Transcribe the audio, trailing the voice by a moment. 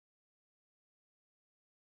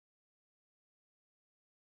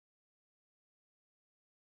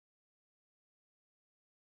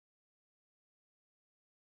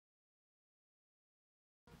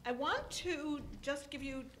I want to just give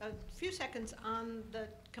you a few seconds on the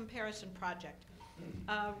Comparison Project,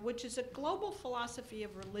 which is a global philosophy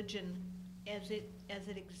of religion as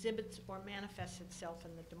it exhibits or manifests itself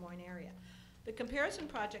in the Des Moines area. The Comparison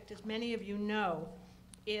Project, as many of you know,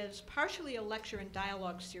 is partially a lecture and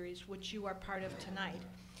dialogue series, which you are part of tonight.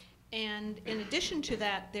 And in addition to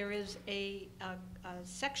that, there is a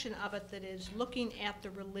section of it that is looking at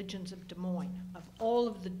the religions of Des Moines, of all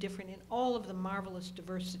of the different, in all of the marvelous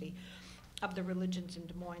diversity of the religions in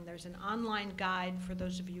Des Moines. There's an online guide for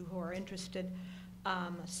those of you who are interested,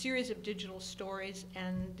 a series of digital stories,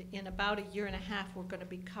 and in about a year and a half, we're going to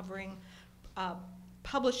be covering,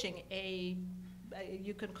 publishing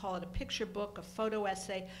you can call it a picture book, a photo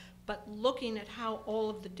essay, but looking at how all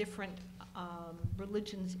of the different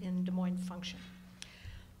religions in Des Moines function.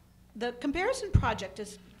 The Comparison Project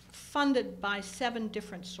is funded by 7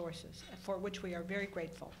 different sources, for which we are very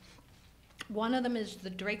grateful. One of them is the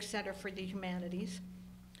Drake Center for the Humanities,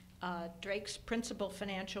 Drake's Principal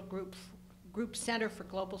Financial Group Center for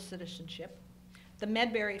Global Citizenship, the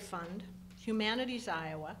Medberry Fund, Humanities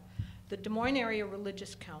Iowa, the Des Moines Area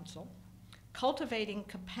Religious Council, Cultivating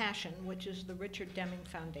Compassion, which is the Richard Deming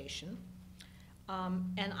Foundation,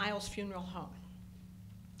 and Isles Funeral Home.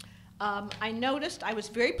 I was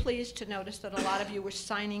very pleased to notice that a lot of you were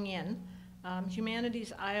signing in.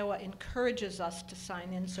 Humanities Iowa encourages us to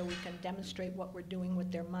sign in so we can demonstrate what we're doing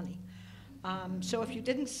with their money. So if you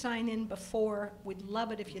didn't sign in before, we'd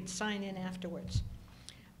love it if you'd sign in afterwards.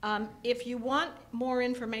 If you want more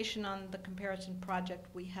information on the Comparison Project,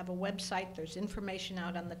 we have a website. There's information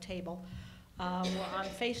out on the table. We're on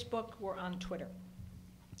Facebook. We're on Twitter.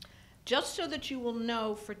 Just so that you will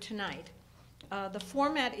know for tonight, the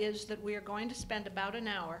format is that we are going to spend about an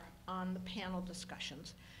hour on the panel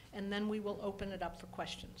discussions, and then we will open it up for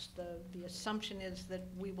questions. The assumption is that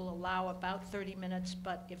we will allow about 30 minutes,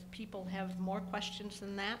 but if people have more questions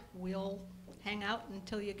than that, we'll hang out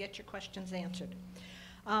until you get your questions answered.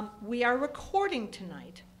 We are recording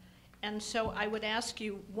tonight, and so I would ask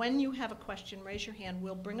you, when you have a question, raise your hand.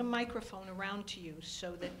 We'll bring a microphone around to you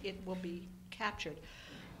so that it will be captured.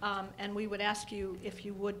 And we would ask you, if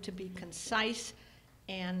you would, to be concise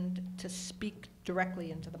and to speak directly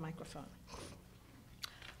into the microphone.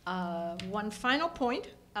 One final point,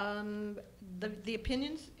 the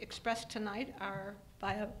opinions expressed tonight are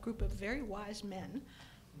by a group of very wise men,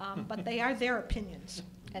 but they are their opinions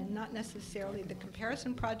and not necessarily the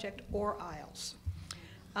Comparison Project or Isles.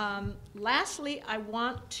 Lastly, I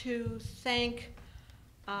want to thank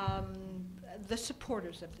the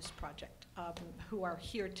supporters of this project who are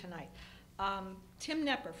here tonight. Tim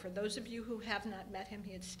Nepper, for those of you who have not met him,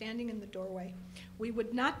 he is standing in the doorway. We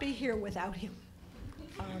would not be here without him.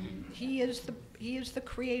 He is the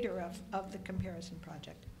creator of the Comparison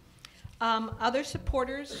Project. Other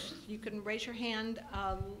supporters, you can raise your hand.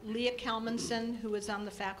 Leah Kalmanson, who is on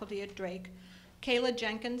the faculty at Drake. Kayla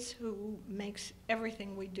Jenkins, who makes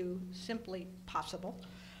everything we do simply possible.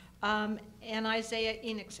 And Isaiah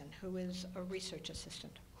Enixon, who is a research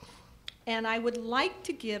assistant. And I would like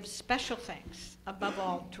to give special thanks, above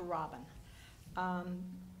all, to Robin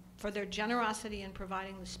for their generosity in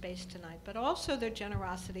providing the space tonight, but also their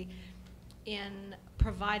generosity in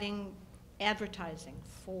providing advertising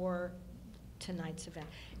for tonight's event.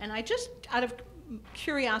 And I just, out of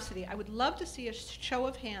curiosity, I would love to see a show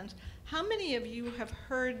of hands. How many of you have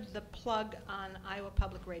heard the plug on Iowa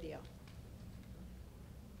Public Radio?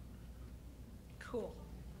 Cool.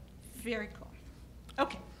 Very cool.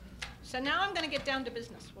 Okay. So now I'm going to get down to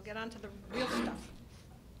business. We'll get on to the real stuff.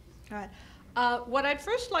 All right. What I'd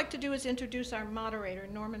first like to do is introduce our moderator,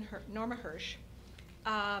 Norma Hirsch.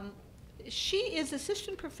 She is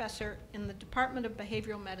assistant professor in the Department of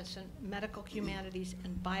Behavioral Medicine, Medical Humanities,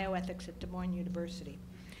 and Bioethics at Des Moines University,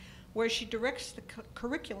 where she directs the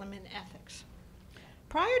curriculum in ethics.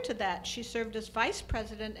 Prior to that, she served as vice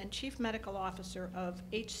president and chief medical officer of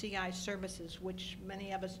HCI Services, which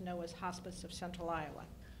many of us know as Hospice of Central Iowa.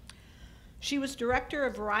 She was director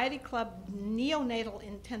of Variety Club Neonatal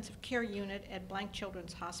Intensive Care Unit at Blank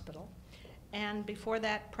Children's Hospital, and before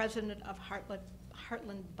that, president of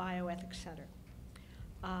Heartland Bioethics Center.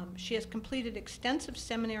 She has completed extensive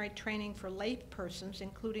seminary training for lay persons,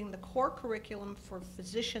 including the core curriculum for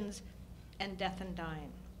physicians and death and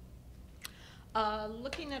dying.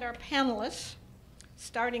 Looking at our panelists,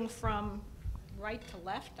 starting from right to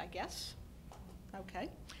left, I guess. Okay.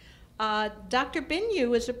 Dr. Bin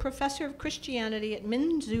Yu is a professor of Christianity at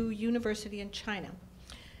Minzu University in China,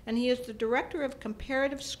 and he is the director of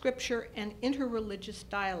comparative scripture and interreligious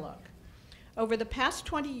dialogue. Over the past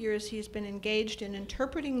 20 years, he has been engaged in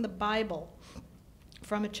interpreting the Bible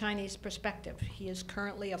from a Chinese perspective. He is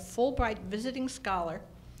currently a Fulbright visiting scholar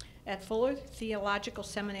at Fuller Theological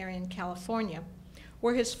Seminary in California,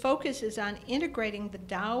 where his focus is on integrating the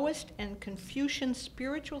Taoist and Confucian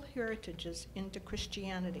spiritual heritages into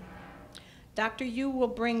Christianity. Dr. Yu will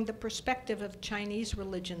bring the perspective of Chinese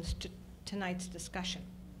religions to tonight's discussion.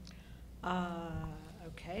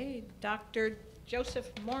 Okay, Dr.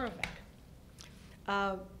 Joseph Moravec.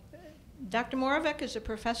 Dr. Moravec is a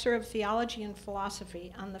professor of theology and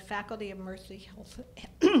philosophy on the faculty of Mercy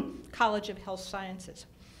College of Health Sciences.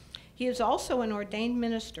 He is also an ordained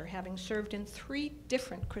minister, having served in 3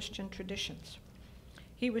 different Christian traditions.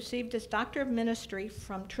 He received his Doctor of Ministry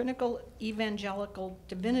from Trinity Evangelical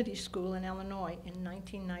Divinity School in Illinois in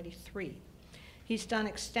 1993. He's done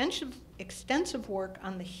extensive work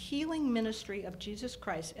on the healing ministry of Jesus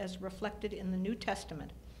Christ as reflected in the New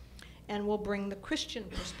Testament, and will bring the Christian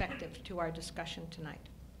perspective to our discussion tonight.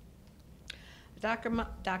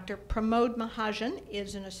 Dr. Pramod Mahajan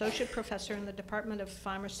is an associate professor in the Department of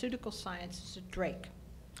Pharmaceutical Sciences at Drake.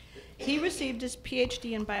 He received his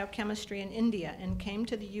PhD in biochemistry in India and came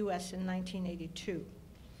to the US in 1982.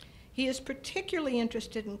 He is particularly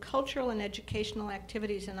interested in cultural and educational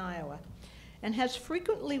activities in Iowa and has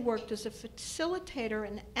frequently worked as a facilitator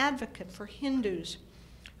and advocate for Hindus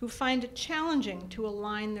who find it challenging to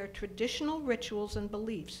align their traditional rituals and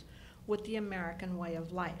beliefs with the American way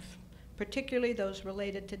of life, particularly those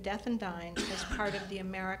related to death and dying as part of the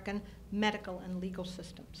American medical and legal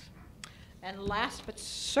systems. And last but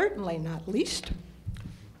certainly not least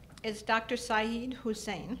is Dr. Saeed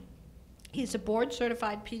Hussain. He's a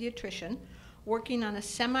board-certified pediatrician working on a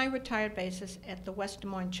semi-retired basis at the West Des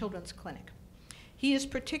Moines Children's Clinic. He is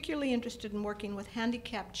particularly interested in working with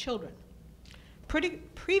handicapped children.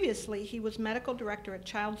 Previously, he was medical director at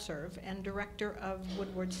ChildServe and director of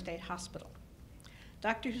Woodward State Hospital.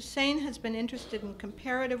 Dr. Hussain has been interested in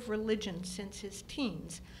comparative religion since his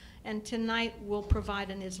teens, and tonight will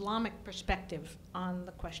provide an Islamic perspective on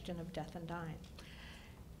the question of death and dying.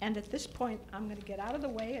 And at this point, I'm going to get out of the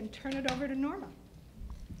way and turn it over to Norma.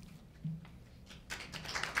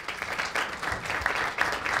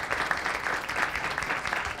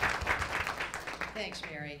 Thanks,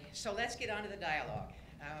 Mary. So let's get on to the dialogue.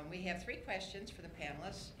 We have 3 questions for the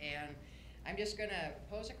panelists, and I'm just going to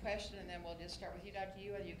pose a question, and then we'll just start with you, Dr.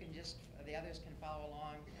 Yu, and you can just, the others can follow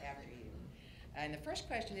along after you. And the first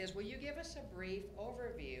question is, will you give us a brief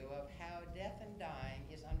overview of how death and dying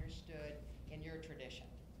is understood in your tradition?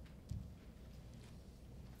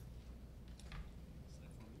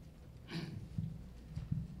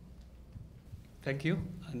 Thank you,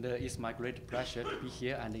 and it's my great pleasure to be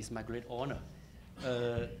here, and it's my great honor.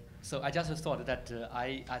 So I just thought that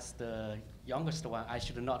I, as the youngest one, I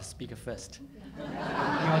should not speak first. In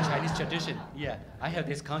our Chinese tradition, yeah, I have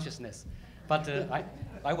this consciousness. But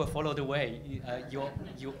I will follow the way you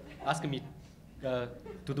ask me to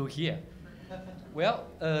do here. Well,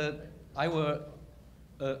 I will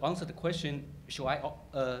answer the question. Should I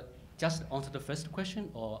just answer the first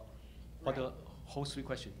question or the whole 3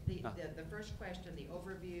 questions? The first question, the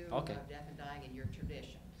overview of death and dying in your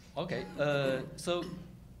tradition. Okay, so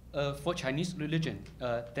for Chinese religion,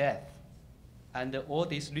 death and all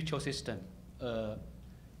this ritual system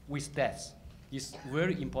with death is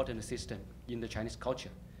very important system in the Chinese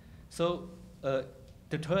culture. So the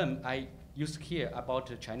term I use here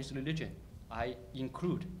about Chinese religion, I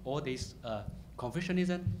include all these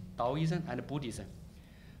Confucianism, Taoism, and Buddhism.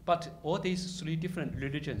 But all these 3 different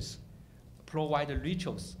religions provide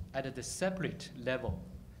rituals at the separate level,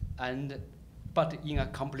 but in a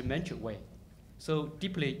complementary way. So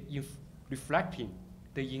deeply reflecting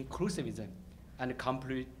the inclusivism and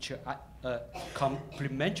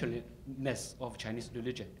complementariness of Chinese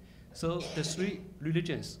religion. So the 3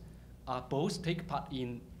 religions are both take part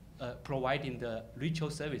in providing the ritual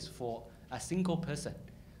service for a single person,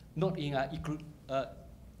 not in a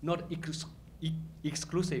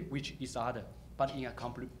exclusive with each other, but in a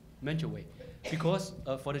complementary way. Because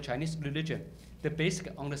for the Chinese religion, the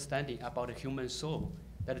basic understanding about the human soul,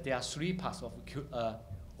 that there are 3 parts of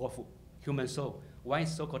human soul. One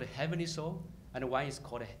is so-called heavenly soul, and one is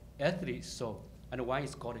called earthly soul, and one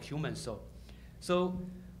is called human soul. So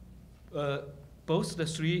both the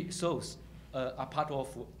 3 souls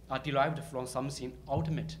are derived from something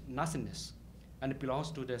ultimate, nothingness, and belongs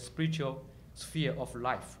to the spiritual sphere of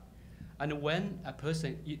life. And when a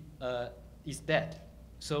person is dead,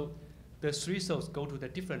 so the 3 souls go to the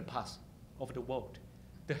different parts of the world.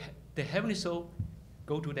 The heavenly soul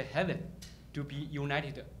go to the heaven to be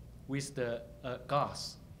united with the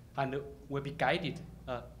gods and will be guarded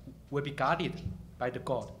by the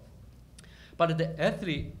God. But the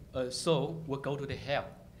earthly soul will go to the hell,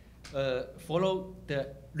 follow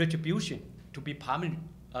the retribution to be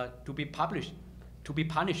punished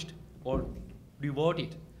or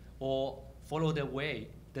rewarded, or follow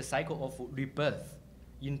the cycle of rebirth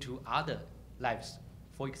into other lives.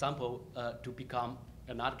 For example, to become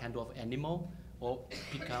another kind of animal, or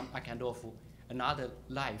become a kind of another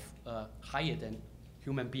life higher than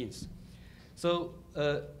human beings. So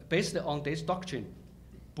based on this doctrine,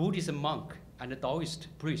 Buddhist monk and Taoist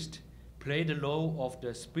priest play the role of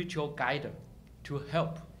the spiritual guide to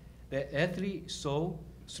help the earthly soul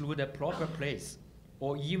through the proper place,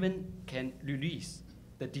 or even can release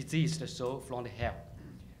the diseased soul from the hell.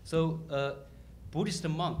 So Buddhist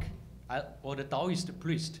monk or the Taoist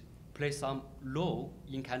priest play some role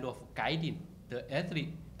in kind of guiding the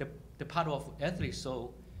earthly, the part of earthly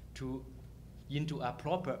soul into a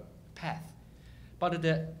proper path. But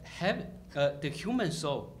the human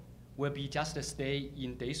soul will be just stay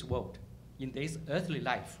in this world, in this earthly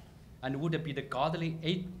life, and would be the godly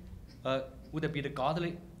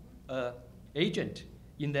agent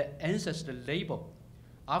in the ancestor labor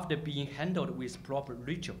after being handled with proper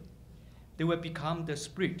ritual. They will become the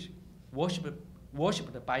spirit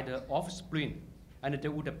worshipped by the offspring, and they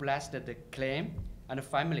would bless the clan and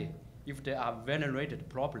family if they are venerated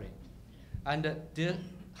properly. And they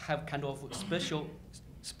have kind of special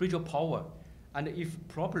spiritual power, and if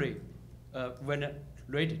properly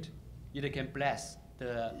venerated, it can bless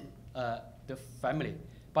the family.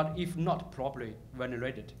 But if not properly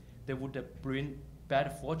venerated, they would bring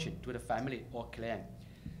bad fortune to the family or clan.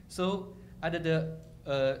 So at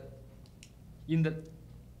in the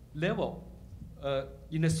level,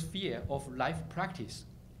 in the sphere of life practice,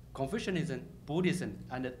 Confucianism, Buddhism,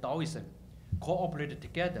 and Taoism cooperate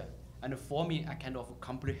together and forming a kind of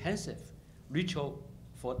comprehensive ritual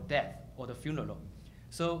for death or the funeral.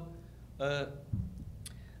 So,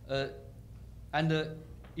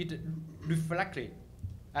 it reflected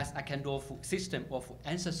as a kind of system of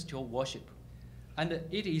ancestral worship. And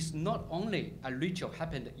it is not only a ritual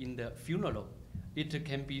happened in the funeral, it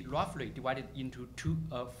can be roughly divided into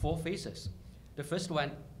four phases. The first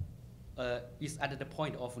one is at the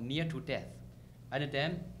point of near to death. And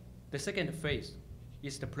then the second phase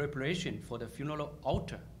is the preparation for the funeral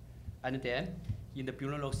altar. And then in the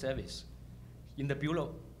funeral service, in the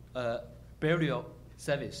burial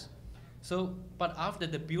service. So, but after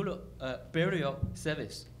the burial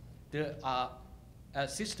service, there are a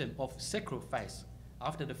system of sacrifice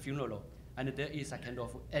after the funeral, and there is a kind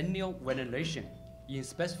of annual veneration in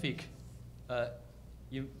specific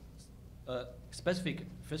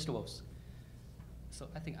festivals. So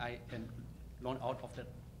I think I am run out of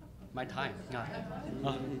my time.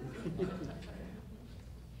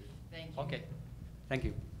 Thank you. Okay, thank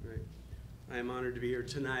you. Great. I am honored to be here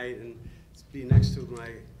tonight and be next to my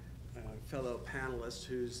fellow panelist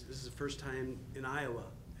this is the first time in Iowa,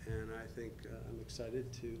 and I think I'm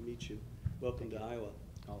excited to meet you. Welcome to Iowa.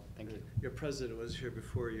 Oh, thank you. Your president was here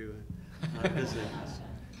before you visiting us,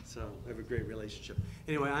 so we have a great relationship.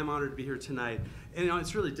 Anyway, I'm honored to be here tonight. And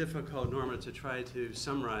it's really difficult, Norma, to try to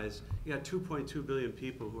summarize. You got 2.2 billion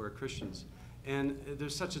people who are Christians, and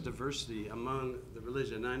there's such a diversity among the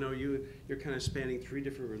religion. And I know you're kind of spanning 3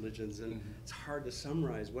 different religions, and it's hard to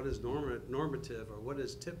summarize what is normative or what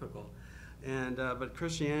is typical. And but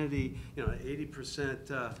Christianity,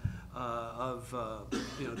 80% of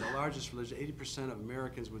the largest religion, 80% of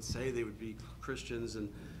Americans would say they would be Christians,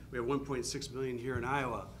 and we have 1.6 million here in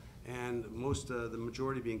Iowa, and the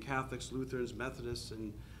majority being Catholics, Lutherans, Methodists,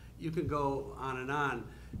 and you can go on.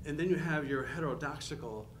 And then you have your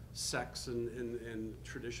heterodoxical sects and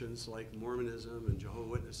traditions like Mormonism and Jehovah's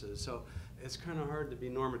Witnesses. So it's kind of hard to be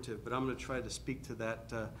normative, but I'm going to try to speak to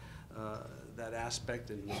that aspect,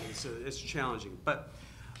 and it's challenging. But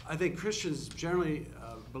I think Christians generally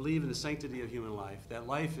believe in the sanctity of human life, that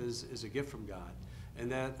life is a gift from God,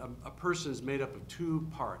 and that a person is made up of 2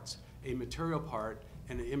 parts, a material part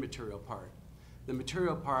and an immaterial part. The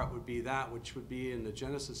material part would be that which would be in the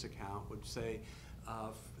Genesis account, would say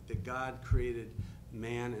that God created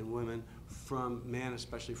man and women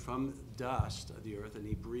especially from dust of the earth, and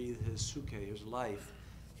he breathed his suke, his life,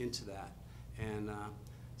 into that. And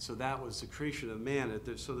so that was the creation of man.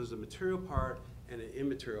 So there's a material part and an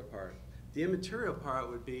immaterial part. The immaterial part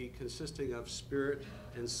would be consisting of spirit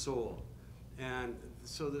and soul. And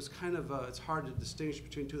so there's kind of, it's hard to distinguish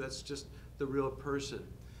between 2. That's just the real person.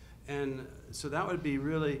 And so that would be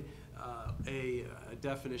really a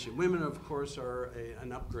definition. Women, of course, are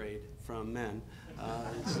an upgrade from men.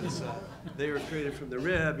 They were created from the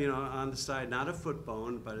rib, on the side, not a foot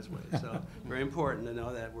bone, but as well. So very important to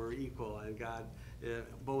know that we're equal, and God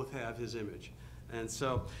both have his image. And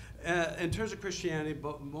so, in terms of Christianity,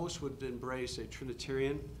 most would embrace a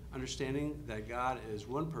Trinitarian understanding that God is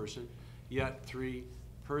one person, yet three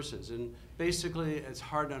persons. And basically, it's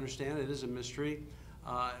hard to understand. It is a mystery,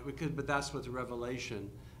 but that's what the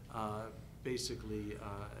Revelation basically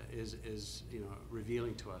is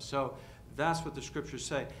revealing to us. So that's what the scriptures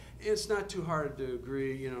say. It's not too hard to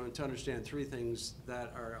agree, and to understand three things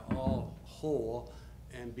that are all whole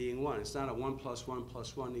and being one. It's not a 1 + 1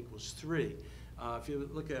 + 1 = 3. If you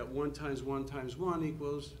look at 1 × 1 ×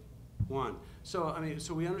 1 = 1. So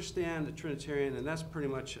so we understand the Trinitarian, and that's pretty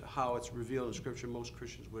much how it's revealed in Scripture. Most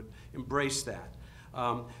Christians would embrace that.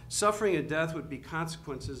 Suffering and death would be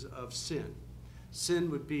consequences of sin.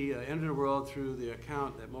 Sin would be entered the world through the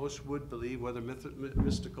account that most would believe, whether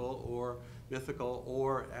mystical or mythical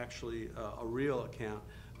or actually a real account,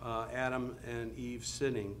 Adam and Eve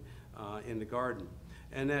sinning in the garden.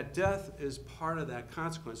 And that death is part of that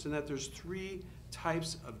consequence, and that there's three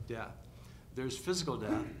types of death. There's physical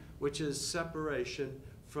death, which is separation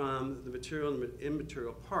from the material and the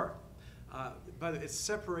immaterial part. But it's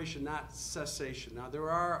separation, not cessation. Now, there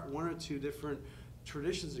are one or two different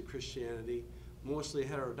traditions in Christianity, mostly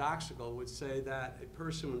heterodoxical, would say that a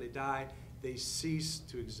person, when they die, they cease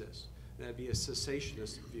to exist. That'd be a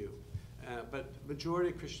cessationist view. But majority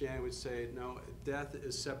of Christianity would say, no, death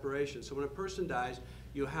is separation. So when a person dies,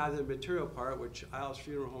 you have the material part, which Isles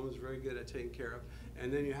Funeral Home is very good at taking care of,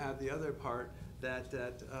 and then you have the other part that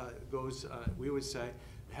goes, we would say,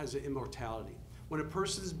 has an immortality. When a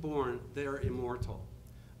person is born, they are immortal.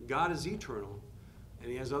 God is eternal,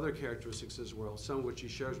 and he has other characteristics as well, some of which he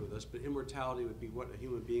shares with us, but immortality would be what a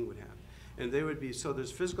human being would have. And they would be, so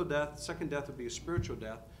there's physical death, second death would be a spiritual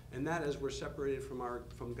death, and that is we're separated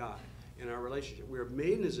from God in our relationship. We are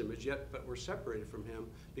made in his image, yet, but we're separated from him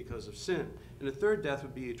because of sin. And the third death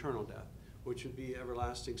would be eternal death, which would be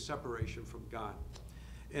everlasting separation from God.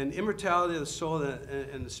 And immortality of the soul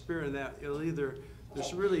and the spirit, and that it'll either,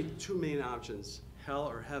 there's really two main options, hell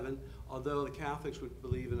or heaven, although the Catholics would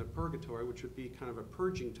believe in a purgatory, which would be kind of a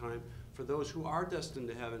purging time for those who are destined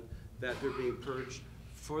to heaven, that they're being purged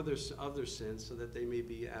of their sins so that they may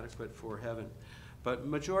be adequate for heaven. But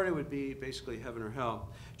majority would be basically heaven or hell.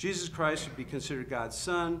 Jesus Christ would be considered God's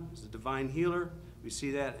son, as the divine healer. We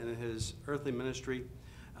see that in his earthly ministry.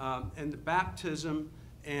 And the baptism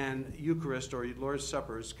and Eucharist, or Lord's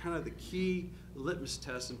Supper, is kind of the key litmus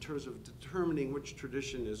test in terms of determining which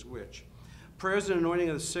tradition is which. Prayers and anointing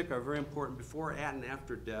of the sick are very important before, at, and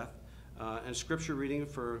after death, and scripture reading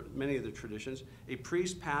for many of the traditions. A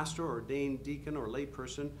priest, pastor, ordained deacon, or lay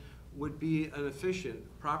person would be an officiant,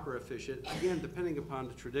 proper officiant, again, depending upon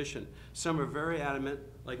the tradition. Some are very adamant,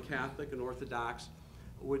 like Catholic and Orthodox,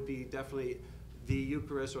 would be definitely the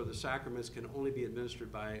Eucharist or the sacraments can only be administered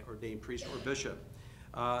by ordained priest or bishop.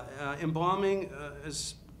 Embalming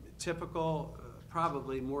is typical,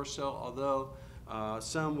 probably more so, although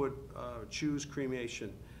some would choose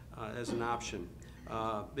cremation as an option.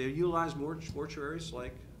 They utilize mortuaries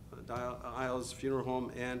like Isles Funeral Home,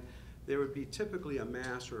 and there would be typically a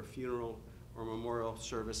mass or a funeral or memorial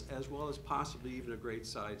service, as well as possibly even a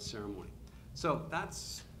graveside ceremony. So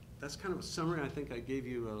that's kind of a summary. I think I gave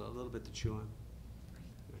you a little bit to chew on.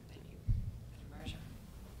 Thank you. Mr. Marshall.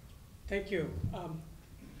 Thank you.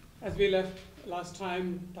 As we left last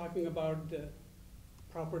time talking about the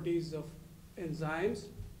properties of enzymes.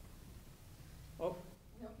 Oh,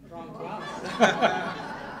 wrong class.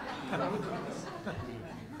 Wrong class.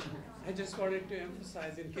 I just wanted to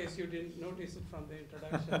emphasize, in case you didn't notice it from the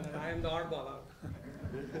introduction, that I am the oddball out.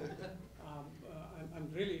 I'm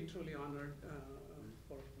really, truly honored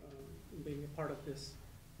for being a part of this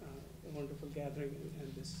wonderful gathering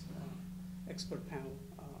and this expert panel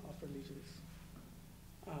of religions.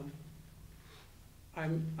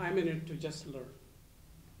 I'm in it to just learn.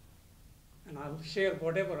 And I'll share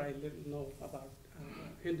whatever I know about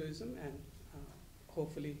Hinduism, and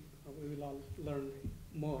hopefully we will all learn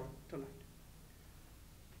more tonight.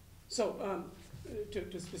 So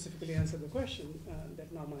to specifically answer the question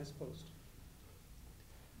that Norma has posed.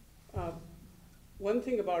 One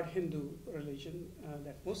thing about Hindu religion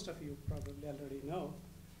that most of you probably already know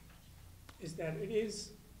is that it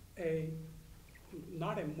is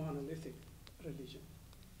not a monolithic religion.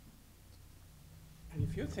 And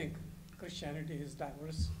if you think Christianity is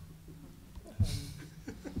diverse,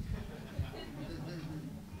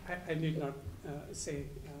 I need not say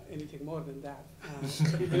anything more than that.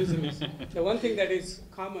 Hinduism is the one thing that is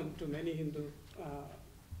common to many Hindu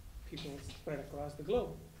people spread across the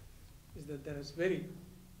globe is that there is very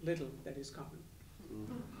little that is common.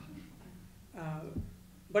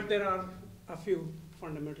 But there are a few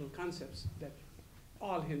fundamental concepts that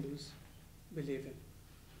all Hindus believe in.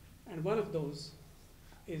 And one of those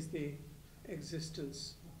is the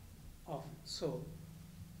existence of soul.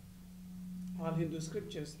 All Hindu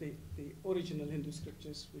scriptures, the original Hindu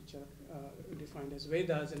scriptures, which are defined as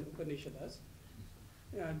Vedas and Upanishads,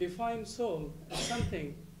 define soul as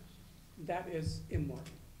something that is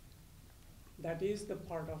immortal. That is the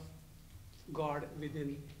part of God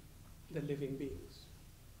within the living beings.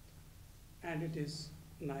 And it is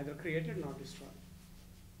neither created nor destroyed.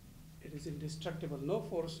 It is indestructible. No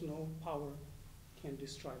force, no power can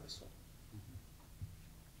destroy the soul.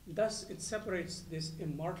 Thus, it separates this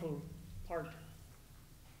immortal part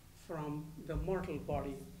from the mortal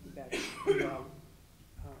body that we all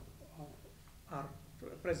are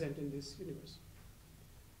present in this universe.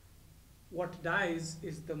 What dies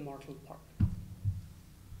is the mortal part.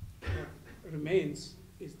 What remains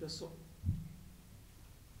is the soul.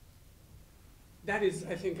 That is,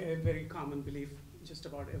 I think, a very common belief just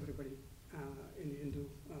about everybody in Hindu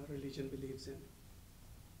religion believes in.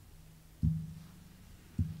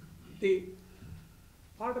 The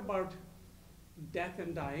part about death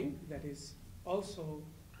and dying that is also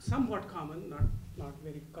somewhat common, not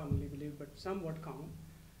very commonly believed, but somewhat common,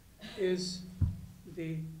 is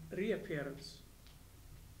the reappearance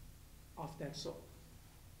of that soul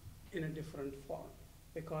in a different form,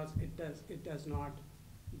 because it does not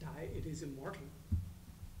die, it is immortal.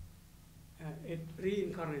 It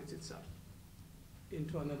reincarnates itself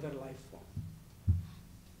into another life form.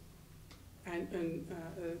 And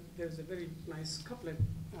there's a very nice couplet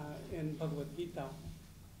in Bhagavad Gita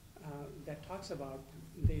that talks about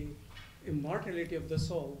the immortality of the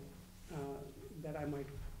soul that I might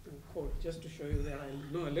quote just to show you that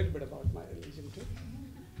I know a little bit about my religion too.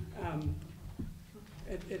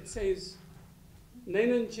 It says,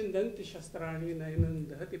 Nainan chindanti shastrani nainan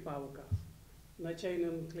dahati pavaka, na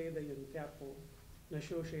chainam kledayantyapo, na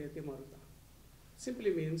shoshayati maruta.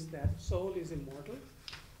 Simply means that soul is immortal.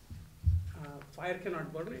 Fire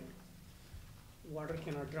cannot burn it, water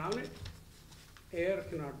cannot drown it, air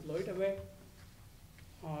cannot blow it away,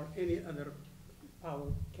 or any other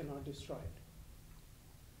power cannot destroy it.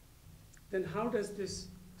 Then how does this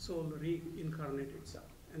soul reincarnate itself?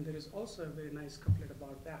 And there is also a very nice couplet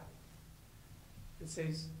about that. It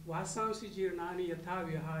says, Vasansi jirnani yatha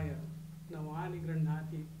vihaya navani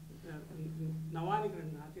grannati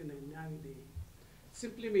nainyani dehi.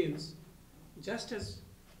 Simply means, just as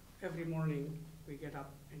every morning we get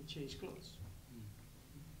up and change clothes,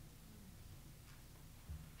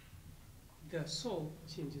 the soul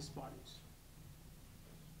changes bodies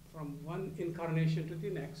from one incarnation to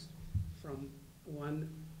the next, from one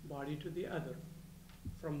body to the other,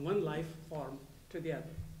 from one life form to the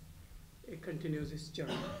other. It continues its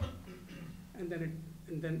journey. And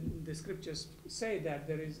then the scriptures say that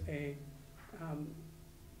there is a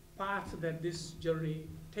path that this journey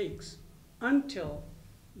takes until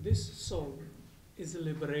this soul is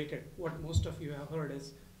liberated, what most of you have heard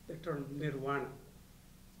as the term nirvana.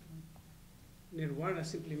 Nirvana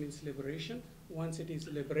simply means liberation. Once it is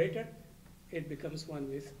liberated, it becomes one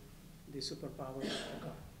with the superpower of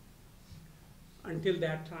God. Until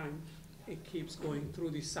that time, it keeps going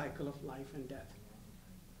through the cycle of life and death.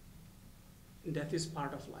 Death is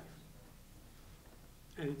part of life.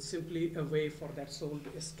 And it's simply a way for that soul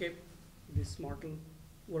to escape this mortal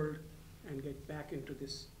world and get back into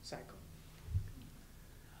this cycle.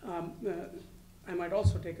 I might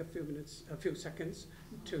also take a few seconds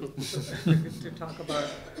to talk about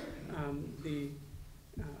the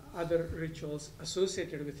other rituals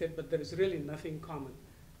associated with it, but there is really nothing common.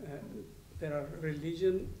 There are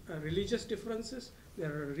religious differences,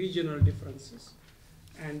 there are regional differences,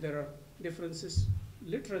 and there are differences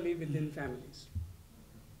literally within families.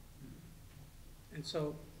 And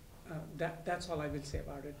so that's all I will say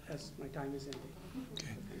about it, as my time is ending.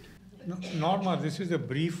 Okay. Norma, this is a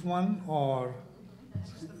brief one, or?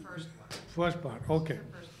 This is the first one. First part, okay.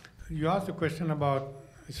 You asked a question about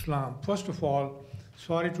Islam. First of all,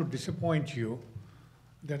 sorry to disappoint you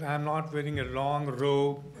that I'm not wearing a long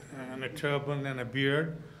robe and a turban and a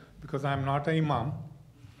beard, because I'm not an imam,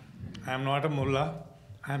 I'm not a mullah,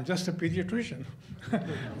 I'm just a pediatrician.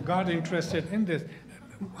 Got interested in this.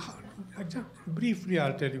 Just briefly,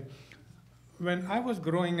 I'll tell you. When I was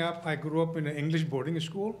growing up, I grew up in an English boarding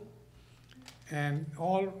school, and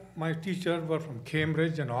all my teachers were from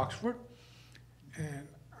Cambridge and Oxford, and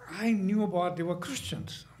I knew they were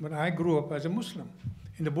Christians, but I grew up as a Muslim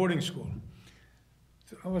in the boarding school.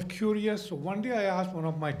 So I was curious, so one day I asked one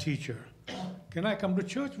of my teachers, can I come to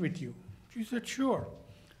church with you? She said, sure.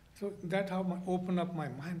 So that's how I opened up my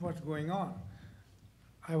mind, what's going on.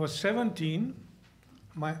 I was 17,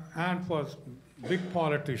 My aunt was a big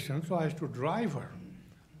politician, so I used to drive her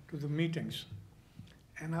to the meetings.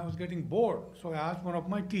 And I was getting bored, so I asked one of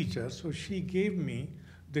my teachers, so she gave me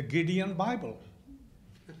the Gideon Bible.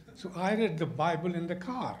 So I read the Bible in the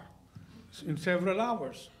car in several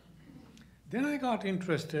hours. Then I got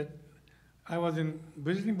interested. I was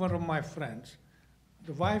visiting one of my friends.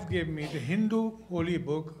 The wife gave me the Hindu holy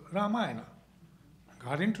book, Ramayana.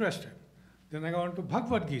 Got interested. Then I got into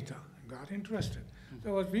Bhagavad Gita, got interested.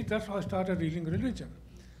 So that's how I started reading religion.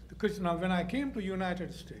 Because now when I came to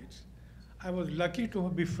United States, I was lucky to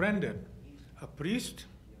have befriended a priest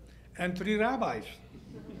and 3 rabbis.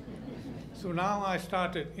 So now I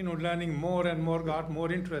started, learning more and more, got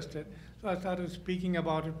more interested. So I started speaking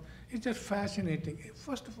about it. It's just fascinating.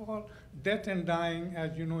 First of all, death and dying,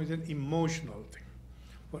 as you know, is an emotional thing.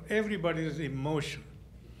 For everybody, is emotion.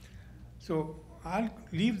 So I'll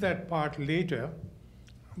leave that part later.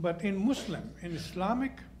 But in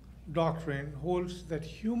Islamic doctrine holds that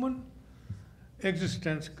human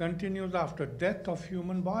existence continues after death of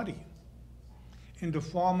human body in the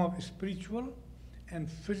form of spiritual and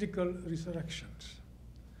physical resurrections.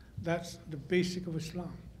 That's the basic of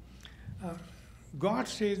Islam. God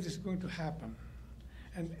says this is going to happen,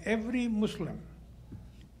 and every Muslim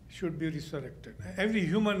should be resurrected. Every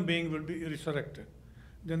human being will be resurrected.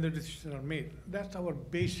 Then the decisions are made. That's our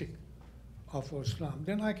basic of our Islam.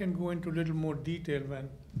 Then I can go into a little more detail when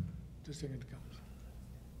the second comes.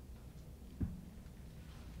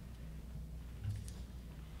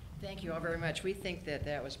 Thank you all very much. We think that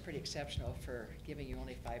that was pretty exceptional for giving you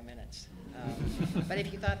only 5 minutes. But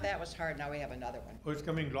if you thought that was hard, now we have another one. Oh, it's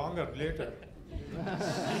coming longer later.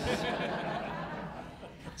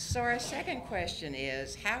 So our second question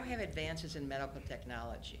is, how have advances in medical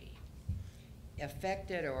technology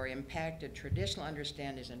affected or impacted traditional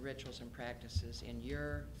understandings and rituals and practices in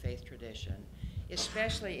your faith tradition,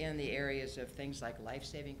 especially in the areas of things like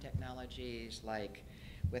life-saving technologies, like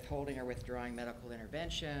withholding or withdrawing medical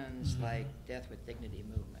interventions, like death with dignity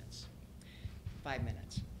movements? 5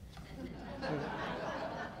 minutes.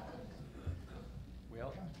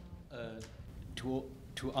 Well,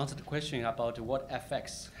 to answer the question about what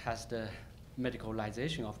effects has the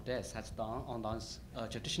medicalization of death has done on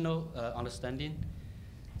traditional understanding,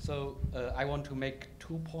 so I want to make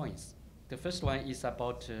 2 points. The first one is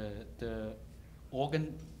about the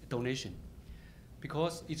organ donation,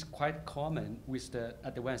 because it's quite common with the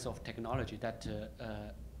advance of technology that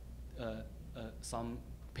some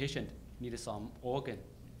patient need some organ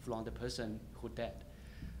from the person who died.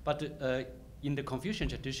 But in the Confucian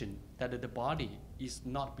tradition, that the body is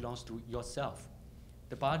not belongs to yourself.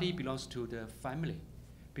 The body belongs to the family,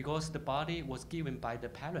 because the body was given by the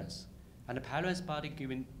parents, and the parents' body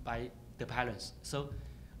given by the parents. So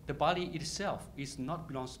the body itself is not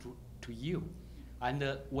belongs to you. And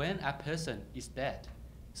when a person is dead,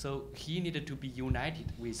 so he needed to be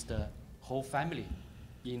united with the whole family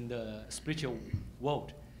in the spiritual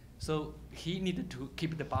world. So he needed to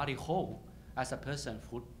keep the body whole as a person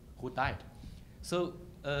who died. So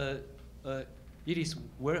it is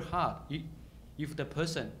very hard if the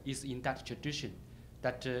person is in that tradition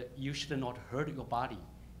that you should not hurt your body,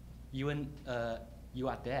 even you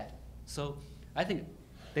are dead. So I think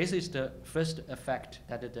this is the first effect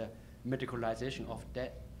that the medicalization of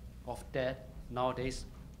death nowadays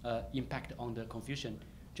impact on the Confucian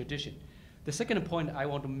tradition. The second point I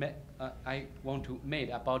want to make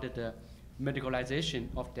about the medicalization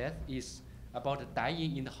of death is about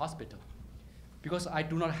dying in the hospital, because I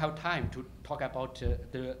do not have time to talk about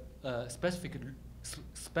the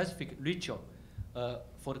specific ritual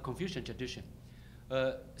for the Confucian tradition.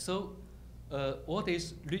 So all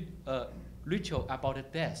these ritual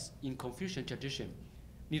about death in Confucian tradition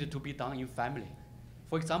needed to be done in family.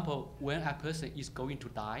 For example, when a person is going to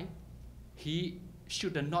die, he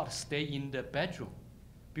should not stay in the bedroom,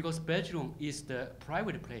 because bedroom is the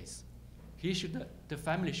private place. The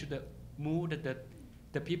family should move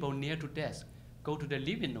the people near to death, go to the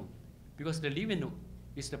living room, because the living room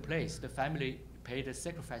is the place the family pay the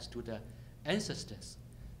sacrifice to the ancestors.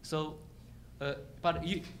 So, but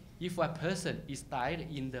if a person is died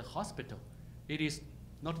in the hospital, it is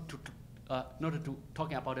not to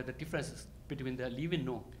talking about the differences between the living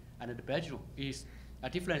room and the bedroom. It is a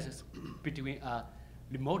differences between a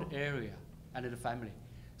remote area and the family.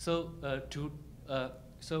 So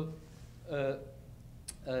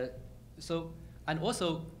and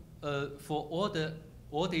also for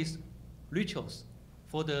all these rituals,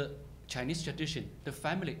 for the Chinese tradition, the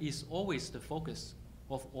family is always the focus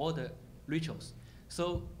of all the rituals.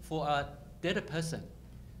 So for a dead person,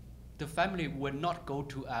 the family will not go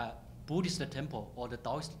to a Buddhist temple or the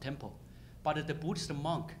Taoist temple, But the Buddhist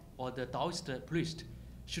monk or the Taoist priest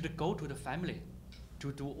should go to the family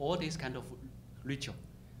to do all this kind of ritual,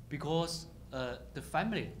 because the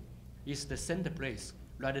family is the center place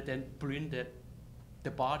rather than bring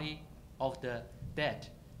the body of the dead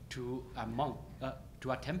to a monk,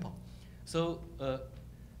 to a temple. So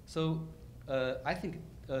I think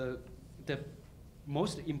the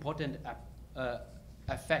most important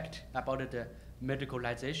effect about the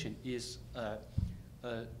medicalization is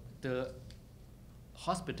the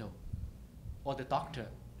hospital or the doctor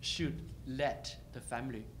should let the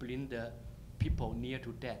family bring the people near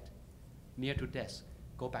to death,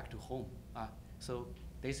 go back to home. So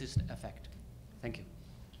this is the effect. Thank you.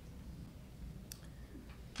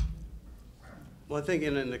 Well, I think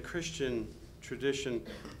in the Christian tradition,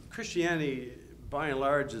 Christianity, by and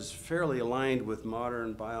large, is fairly aligned with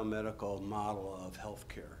modern biomedical model of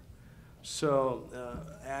healthcare. So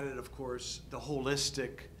added, of course, the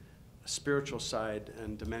holistic spiritual side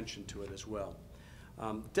and dimension to it as well.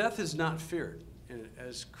 Death is not feared.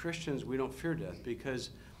 As Christians, we don't fear death because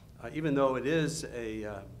even though it is a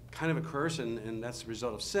kind of a curse and that's the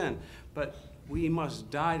result of sin, but we must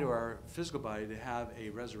die to our physical body to have a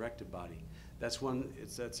resurrected body. That's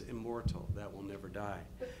that's immortal, that will never die.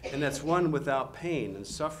 And that's one without pain and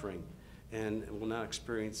suffering and will not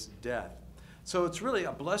experience death. So it's really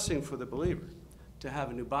a blessing for the believer to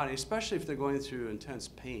have a new body, especially if they're going through intense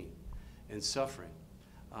pain and suffering.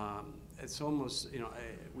 It's almost,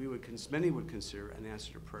 many would consider an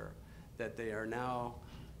answer to prayer, that they are now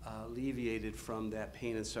alleviated from that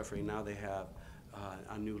pain and suffering. Now they have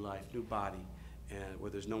a new life, new body, and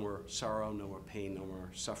where there's no more sorrow, no more pain, no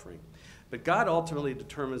more suffering. But God ultimately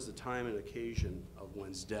determines the time and occasion of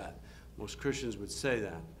one's death. Most Christians would say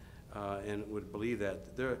that and would believe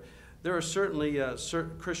that. There are certainly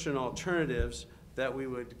certain Christian alternatives that we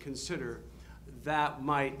would consider that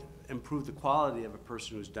might improve the quality of a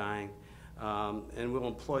person who's dying, and will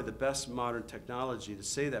employ the best modern technology to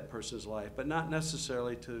save that person's life, but not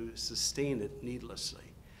necessarily to sustain it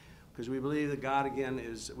needlessly. Because we believe that God, again,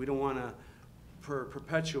 we don't want to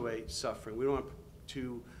perpetuate suffering. We don't want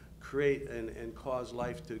to create and cause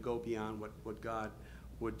life to go beyond what God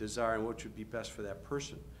would desire and what would be best for that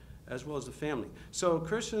person, as well as the family. So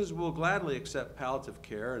Christians will gladly accept palliative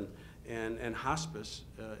care, and hospice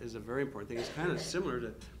is a very important thing. It's kind of similar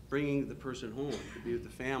to bringing the person home to be with the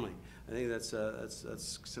family. I think that's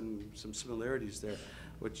some similarities there,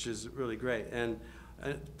 which is really great. And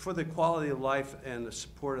for the quality of life and the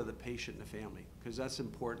support of the patient and the family, because that's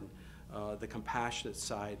important, the compassionate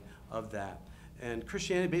side of that. And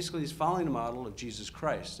Christianity basically is following the model of Jesus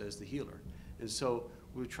Christ as the healer. And so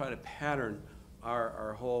we try to pattern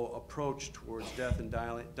our whole approach towards death and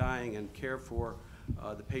dying and care for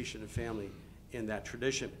the patient and family in that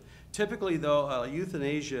tradition. Typically, though,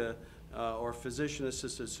 euthanasia or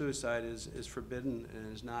physician-assisted suicide is forbidden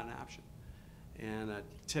and is not an option. And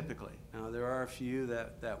typically, now there are a few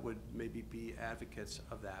that would maybe be advocates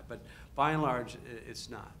of that, but by and large, it's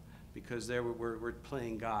not, because there we're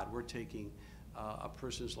playing God. We're taking a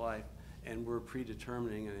person's life, and we're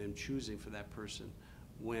predetermining and choosing for that person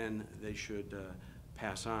when they should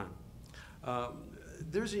pass on.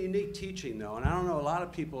 There's a unique teaching, though, and I don't know, a lot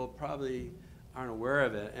of people probably aren't aware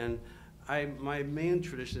of it. And my main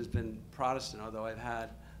tradition has been Protestant, although I've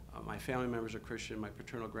had my family members are Christian, my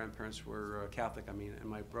paternal grandparents were Catholic, and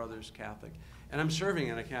my brother's Catholic. And I'm serving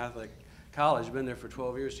in a Catholic college. I've been there for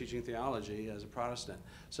 12 years teaching theology as a Protestant.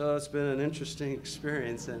 So it's been an interesting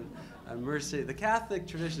experience, and mercy. The Catholic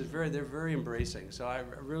tradition is they're very embracing. So I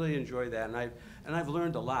really enjoy that, and I've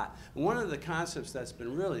learned a lot. And one of the concepts that's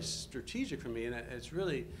been really strategic for me, and it's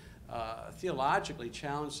really theologically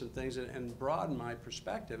challenged some things and broadened my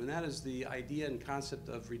perspective, and that is the idea and concept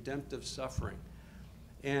of redemptive suffering.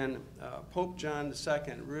 And Pope John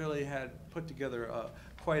II really had put together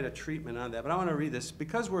quite a treatment on that. But I want to read this.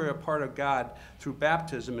 Because we're a part of God through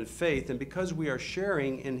baptism and faith, and because we are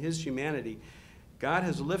sharing in his humanity, God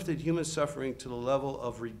has lifted human suffering to the level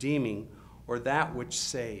of redeeming, or that which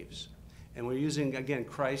saves. And we're using, again,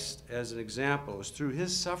 Christ as an example. It's through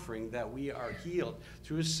his suffering that we are healed.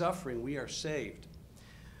 Through his suffering, we are saved.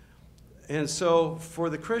 And so for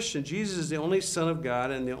the Christian, Jesus is the only Son of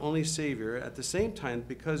God and the only Savior. At the same time,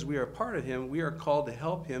 because we are part of him, we are called to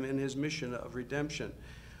help him in his mission of redemption.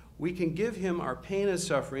 We can give him our pain and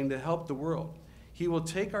suffering to help the world. He will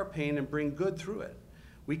take our pain and bring good through it.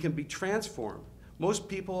 We can be transformed. Most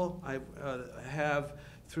people have,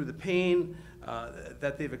 through the pain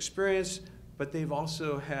that they've experienced, but they've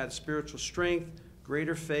also had spiritual strength,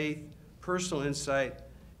 greater faith, personal insight,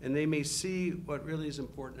 and they may see what really is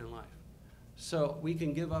important in life. So we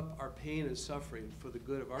can give up our pain and suffering for the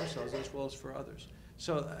good of ourselves as well as for others.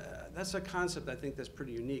 So that's a concept I think that's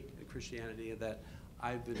pretty unique in Christianity and that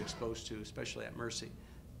I've been exposed to, especially at Mercy.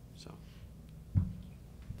 So.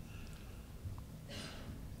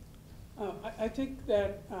 I think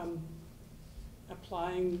that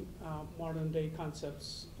applying modern day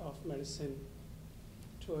concepts of medicine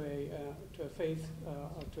to a faith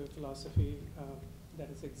or to a philosophy that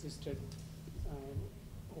has existed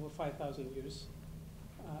over 5,000 years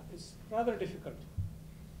is rather difficult.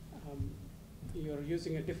 You're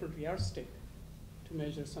using a different yardstick to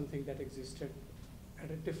measure something that existed at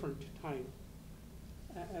a different time.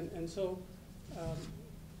 And so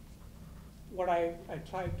what I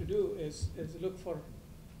tried to do is look for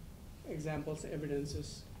examples,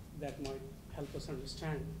 evidences that might help us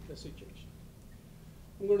understand the situation.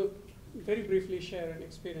 I'm going to very briefly share an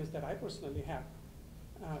experience that I personally have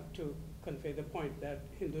to convey the point that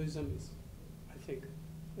Hinduism is, I think,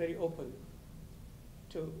 very open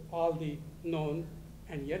to all the known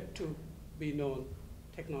and yet to be known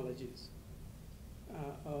technologies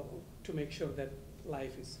to make sure that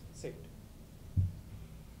life is saved.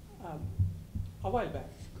 A while back,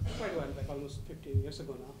 quite a while back, almost 15 years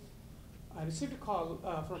ago now, I received a call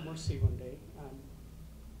from Mercy one day.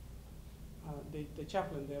 The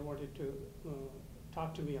chaplain there wanted to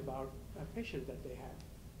talk to me about a patient that they had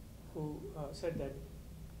who said that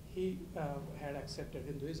he had accepted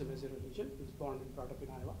Hinduism as a religion. He was born and brought up in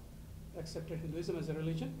Iowa, accepted Hinduism as a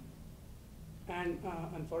religion. And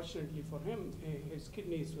unfortunately for him, his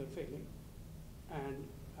kidneys were failing, and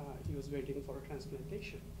he was waiting for a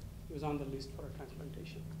transplantation. He was on the list for a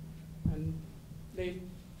transplantation. And they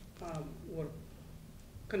were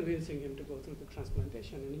convincing him to go through the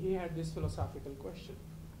transplantation. And he had this philosophical question.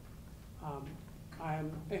 I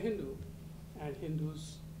am a Hindu, and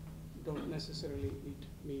Hindus don't necessarily eat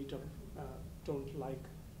meat or don't like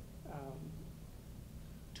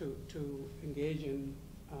to engage in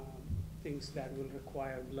things that will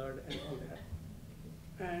require blood and all that.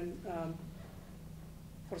 And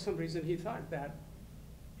for some reason, he thought that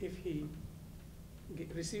if he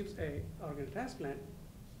receives a organ transplant,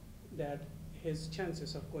 that his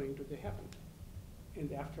chances of going to the heaven in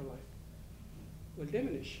the afterlife will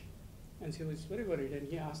diminish. And so he was very worried, and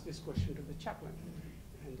he asked this question to the chaplain.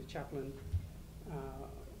 And the chaplain,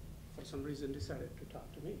 for some reason, decided to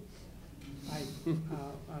talk to me.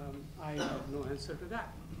 I have no answer to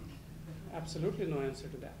that. Absolutely no answer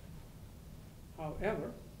to that.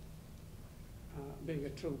 However, being a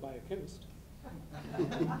true biochemist,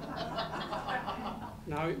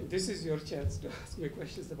 now this is your chance to ask me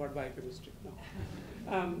questions about biochemistry.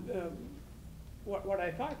 No. What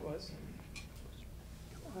I thought was,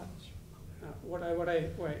 what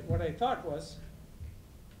I thought was,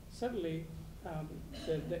 suddenly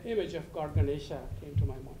the image of God Ganesha came to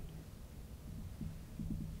my mind.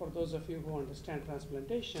 For those of you who understand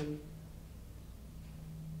transplantation,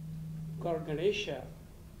 God Ganesha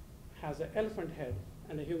has an elephant head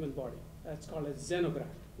and a human body. That's called a xenograft,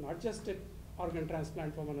 not just an organ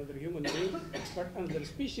transplant from another human being, but another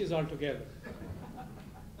species altogether.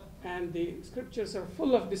 And the scriptures are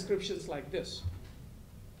full of descriptions like this.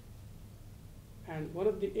 And one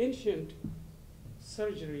of the ancient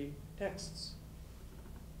surgery texts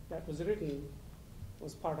that was written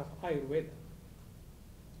was part of Ayurveda.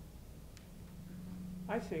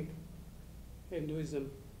 I think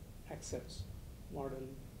Hinduism accepts modern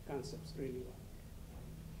concepts really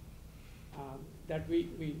well, that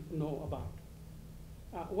we know about.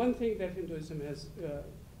 One thing that Hinduism has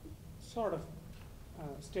sort of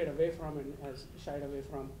stayed away from and has shied away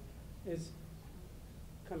from is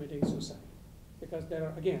committing suicide. Because there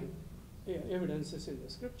are, again, evidences in the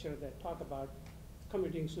scripture that talk about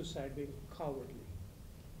committing suicide being cowardly.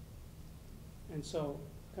 And so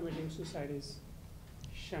committing suicide is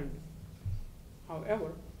shunned.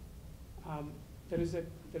 However, there is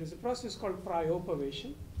a process called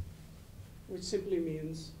cryopovation, which simply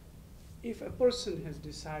means if a person has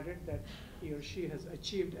decided that he or she has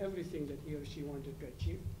achieved everything that he or she wanted to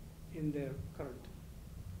achieve in their current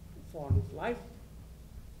form of life,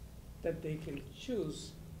 that they can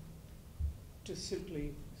choose to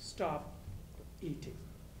simply stop eating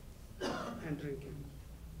and drinking,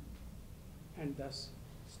 and thus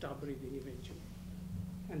stop breathing eventually.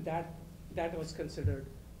 And that was considered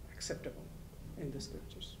acceptable in the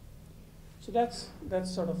scriptures. So that's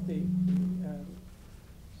sort of the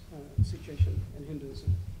situation in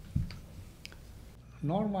Hinduism.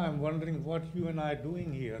 Norma, I'm wondering what you and I are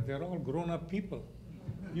doing here. They're all grown-up people.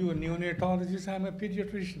 You a neonatologist, I'm a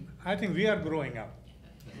pediatrician. I think we are growing up.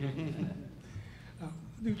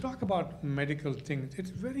 You talk about medical things.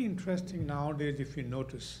 It's very interesting nowadays if you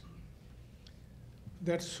notice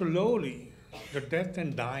that slowly the death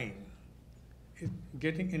and dying is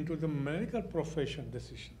getting into the medical profession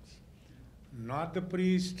decisions. Not the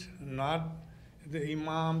priest, not the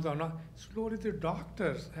imams, or not. Slowly the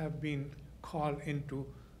doctors have been called into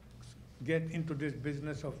get into this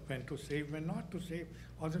business of when to save, when not to save.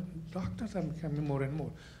 Or the doctors are becoming more and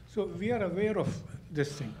more. So we are aware of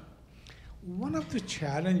this thing. One of the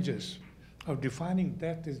challenges of defining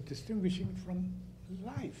death is distinguishing from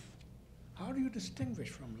life. How do you distinguish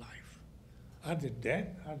from life? Are they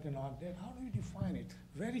dead? Are they not dead? How do you define it?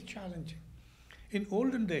 Very challenging. In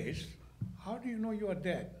olden days, how do you know you are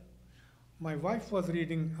dead? My wife was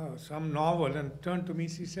reading some novel and turned to me,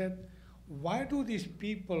 she said, why do these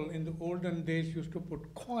people in the olden days used to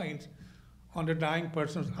put coins on the dying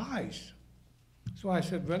person's eyes? So I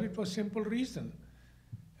said, well, it was simple reason.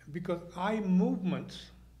 Because eye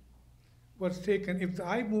movements was taken. If the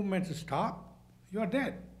eye movements stop, you are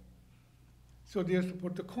dead. So they used to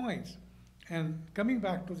put the coins. And coming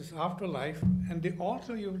back to this afterlife, and they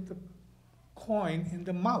also use the coin in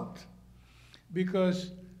the mouth,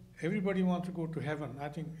 because everybody wants to go to heaven. I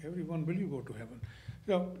think everyone will go to heaven.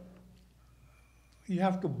 So you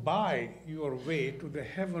have to buy your way to the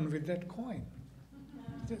heaven with that coin.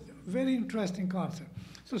 It's a very interesting concept.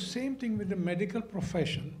 So same thing with the medical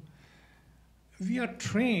profession. We are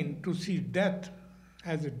trained to see death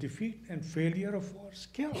as a defeat and failure of our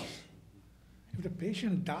skills. If the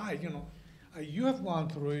patient dies, you have gone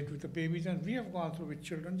through it with the babies and we have gone through with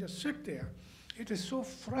children, just sit there. It is so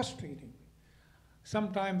frustrating.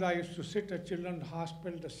 Sometimes I used to sit at children's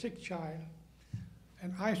hospital, the sick child,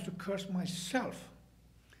 and I used to curse myself.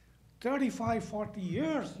 35, 40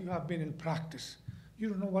 years you have been in practice. You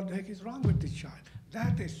don't know what the heck is wrong with this child.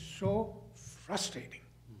 That is so frustrating.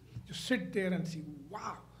 You sit there and see,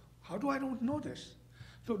 wow, how do I don't know this?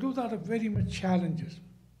 So those are the very much challenges.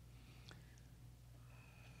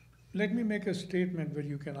 Let me make a statement where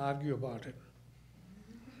you can argue about it.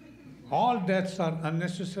 All deaths are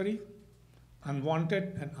unnecessary,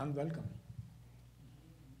 unwanted, and unwelcome.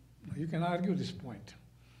 You can argue this point.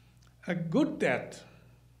 A good death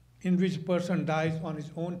in which a person dies on his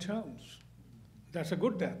own terms, that's a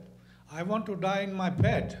good death. I want to die in my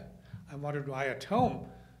bed. I want to die at home.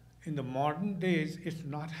 In the modern days, it's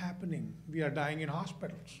not happening. We are dying in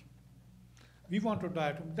hospitals. We want to die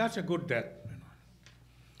at home. That's a good death.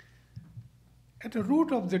 At the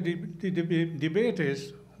root of the debate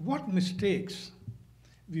is what mistakes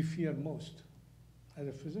we fear most as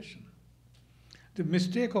a physician. The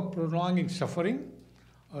mistake of prolonging suffering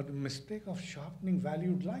or the mistake of sharpening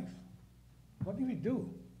valued life. What do we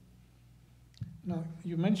do? Now,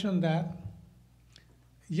 you mentioned that,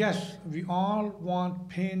 yes, we all want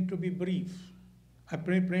pain to be brief,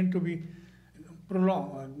 pain to be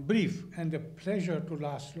prolonged, brief, and the pleasure to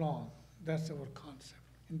last long. That's our concept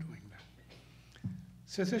in doing that.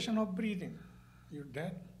 Cessation of breathing, you're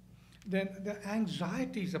dead. Then the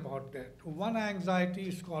anxieties about that. One anxiety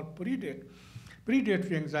is called predatory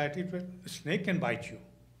anxiety, where a snake can bite you,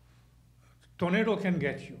 tornado can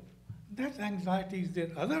get you. That anxiety is there.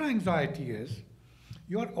 Other anxiety is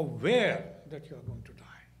you're aware that you're going to die.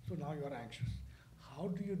 So now you're anxious. How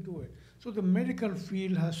do you do it? So the medical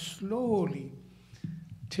field has slowly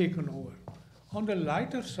taken over. On the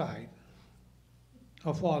lighter side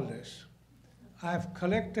of all this, I've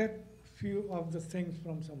collected a few of the things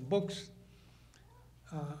from some books.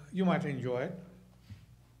 You might enjoy it.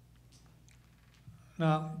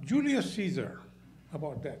 Now, Julius Caesar,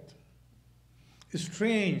 about death. It's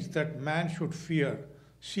strange that man should fear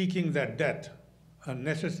seeking that death. A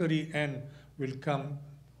necessary end will come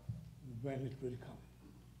when it will come.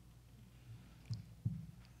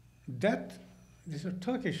 Death is a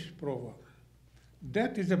Turkish proverb.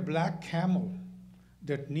 Death is a black camel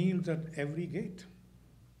that kneels at every gate.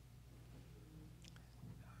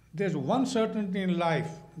 There's one certainty in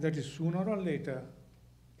life that is sooner or later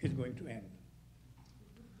is going to end.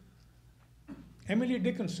 Emily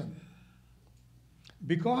Dickinson,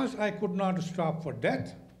 because I could not stop for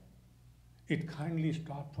death, it kindly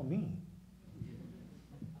stopped for me.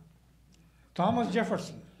 Thomas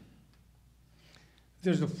Jefferson,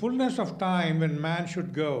 there's a fullness of time when man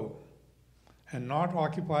should go and not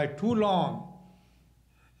occupy too long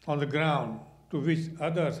on the ground to which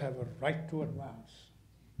others have a right to advance.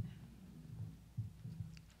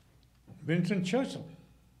 Winston Churchill,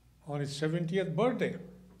 on his 70th birthday,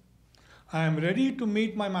 I am ready to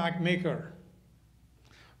meet my maker.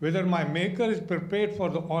 Whether my maker is prepared for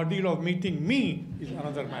the ordeal of meeting me is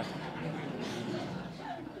another matter.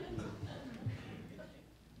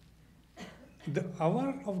 The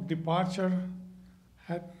hour of departure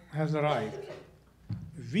has arrived.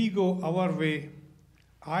 We go our way.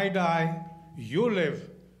 I die, you live.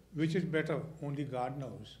 Which is better? Only God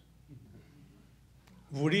knows.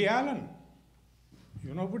 Woody Allen.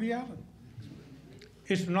 You know Woody Allen?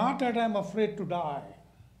 It's not that I'm afraid to die.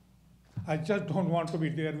 I just don't want to be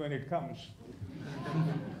there when it comes.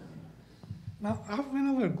 Now, when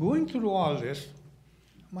I was going through all this,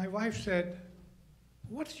 my wife said,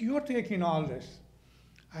 "What's your take in all this?"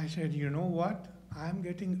 I said, "You know what? I'm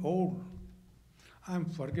getting old. I'm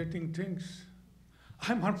forgetting things.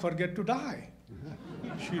 I might forget to die."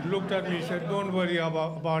 She looked at me and said, "Don't worry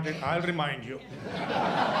about it. I'll remind you."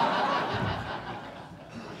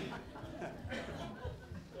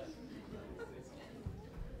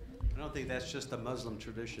 I don't think that's just a Muslim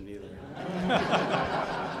tradition either.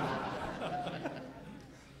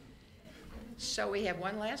 So we have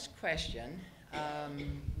one last question.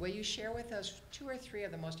 Will you share with us 2 or 3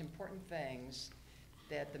 of the most important things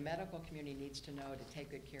that the medical community needs to know to take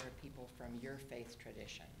good care of people from your faith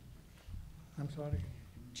tradition? I'm sorry.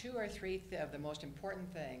 2 or 3 of the most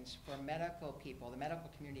important things for medical people, the medical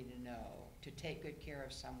community to know to take good care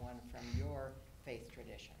of someone from your faith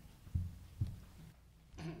tradition.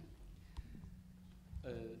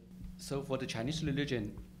 So for the Chinese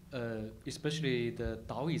religion, especially the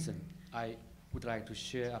Taoism, I would like to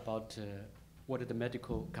share about what the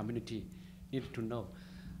medical community need to know.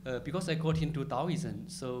 Because according to Taoism,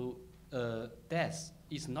 so death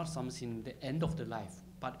is not something the end of the life,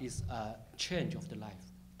 but is a change of the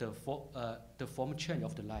life, the form change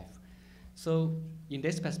of the life. So in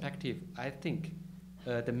this perspective, I think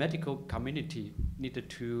the medical community needed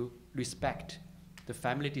to respect the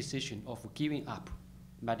family decision of giving up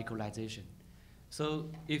medicalization.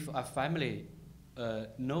 So if a family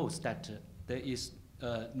knows that there is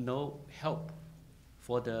no help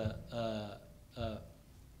for the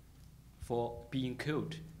for being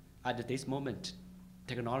killed at this moment,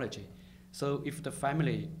 technology. So if the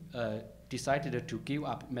family decided to give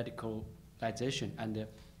up medicalization and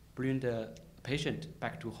bring the patient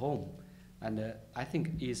back to home, and I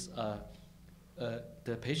think is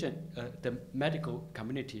the patient, the medical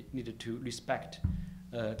community needed to respect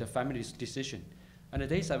the family's decision. And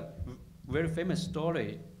there's a very famous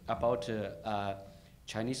story about a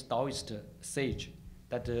Chinese Taoist sage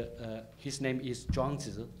that his name is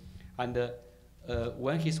Zhuangzi, and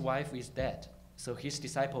when his wife is dead, so his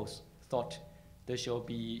disciples thought they shall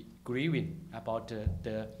be grieving about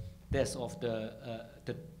the death of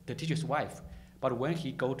the teacher's wife. But when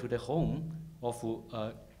he go to the home of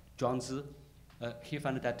Zhuangzi, he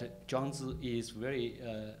found that Zhuangzi is very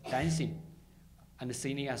dancing and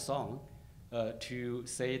singing a song to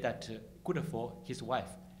say that good for his wife,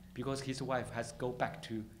 because his wife has go back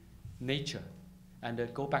to nature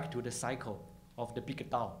and go back to the cycle of the big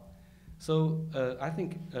Tao. So I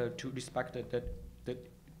think to respect the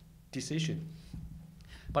decision.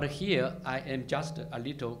 But here I am just a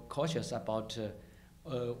little cautious about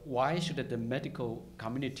why should the medical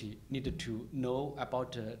community need to know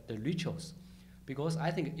about the rituals, because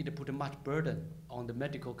I think it put much burden on the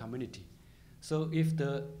medical community. So if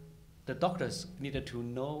the doctors needed to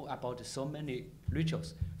know about so many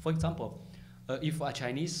rituals, for example, if a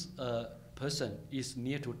Chinese person is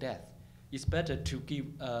near to death, it's better to give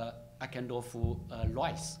a kind of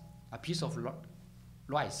rice, a piece of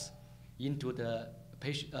rice into the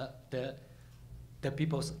patient, the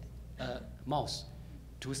people's mouth,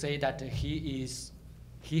 to say that he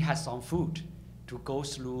has some food to go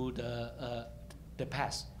through the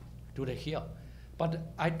path to the hill. But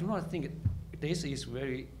I do not think this is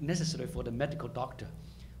very necessary for the medical doctor,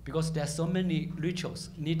 because there are so many rituals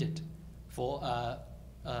needed for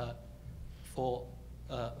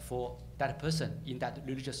that person in that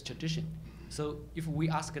religious tradition. So if we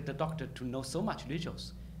ask the doctor to know so much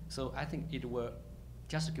rituals, so I think it will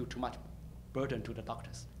just give too much burden to the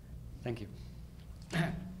doctors. Thank you.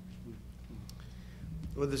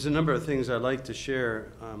 Well, there's a number of things I'd like to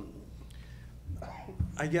share.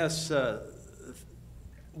 I guess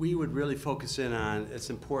we would really focus in on, it's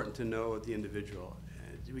important to know the individual.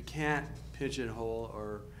 We can't pigeonhole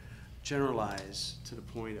or generalize to the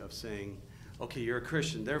point of saying, okay, you're a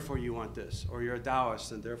Christian, therefore you want this, or you're a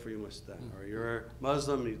Taoist, and therefore you must that, or you're a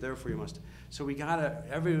Muslim, therefore you must. So we gotta,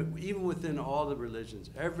 even within all the religions,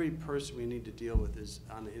 every person we need to deal with is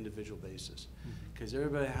on an individual basis, because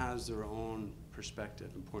everybody has their own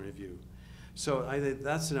perspective and point of view. So I think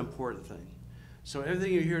that's an important thing. So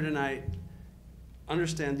everything you hear tonight,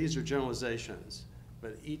 understand these are generalizations.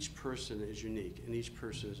 but each person is unique, and each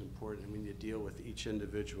person is important, and we need to deal with each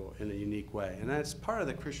individual in a unique way. And that's part of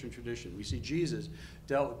the Christian tradition. We see Jesus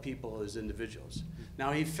dealt with people as individuals.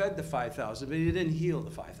 Now, he fed the 5,000, but he didn't heal the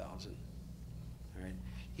 5,000. All right?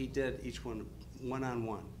 He did each one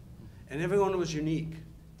one-on-one. And everyone was unique,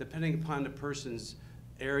 depending upon the person's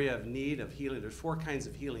area of need of healing. There's 4 kinds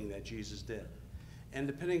of healing that Jesus did. And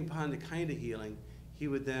depending upon the kind of healing, he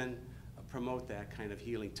would then promote that kind of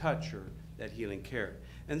healing touch or that healing care.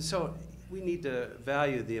 And so we need to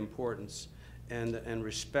value the importance and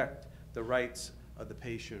respect the rights of the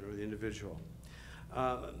patient or the individual.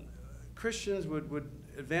 Christians would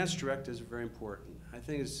advance directives are very important. I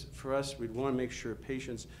think for us, we'd want to make sure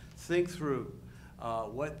patients think through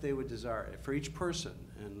what they would desire for each person,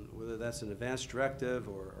 and whether that's an advance directive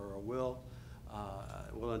or a will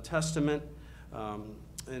and testament,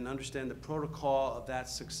 and understand the protocol of that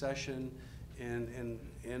succession.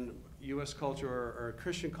 In U.S. culture or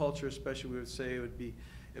Christian culture especially, we would say it would be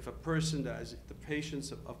if a person dies, the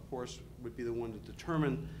patients, of course, would be the one to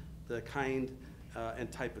determine the kind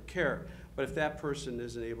and type of care. But if that person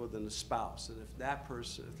isn't able, then the spouse. And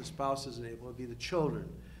if the spouse isn't able, it would be the children.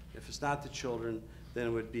 If it's not the children, then it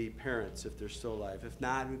would be parents if they're still alive. If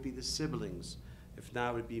not, it would be the siblings. If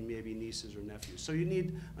not, it would be maybe nieces or nephews. So you need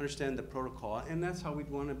to understand the protocol, and that's how we'd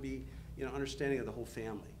want to be, understanding of the whole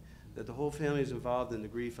family, that the whole family is involved in the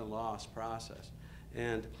grief and loss process.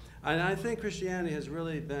 And I think Christianity has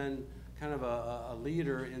really been kind of a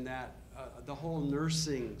leader in that, the whole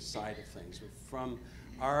nursing side of things, from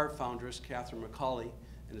our foundress, Catherine McCauley,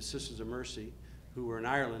 and the Sisters of Mercy, who were in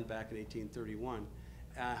Ireland back in 1831,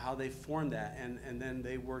 how they formed that, and then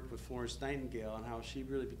they worked with Florence Nightingale and how she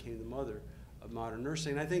really became the mother of modern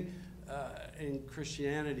nursing. And I think in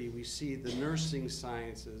Christianity, we see the nursing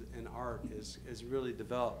science and art is really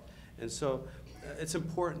developed. And so it's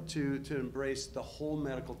important to embrace the whole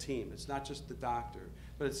medical team. It's not just the doctor,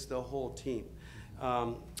 but it's the whole team.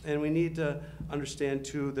 And we need to understand,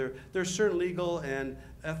 too, there are certain legal and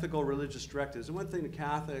ethical religious directives. And one thing the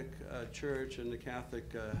Catholic Church and the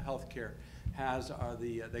Catholic healthcare has are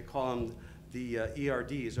they call them the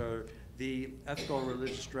ERDs, or the Ethical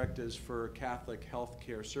Religious Directives for Catholic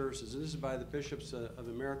Healthcare Services. And this is by the bishops of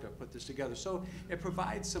America put this together. So it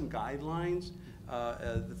provides some guidelines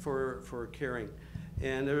for caring.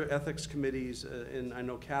 And there are ethics committees in, I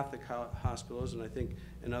know, Catholic hospitals, and I think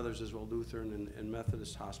in others as well, Lutheran and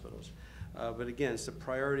Methodist hospitals. But again, it's the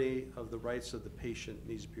priority of the rights of the patient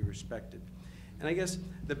needs to be respected. And I guess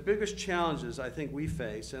the biggest challenges I think we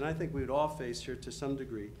face, and I think we would all face here to some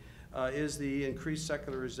degree, is the increased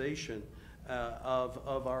secularization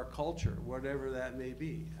of our culture, whatever that may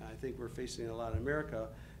be. I think we're facing a lot in America,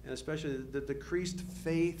 and especially the decreased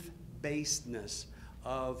faith-basedness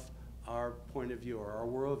of our point of view or our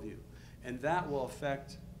worldview. And that will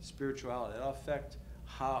affect spirituality. It'll affect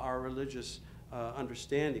how our religious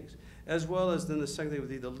understandings, as well as then the second thing would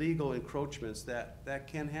be the legal encroachments that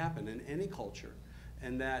can happen in any culture,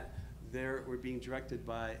 and that we're being directed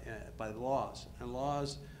by laws. And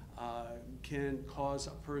laws can cause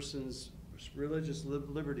a person's religious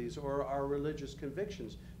liberties or our religious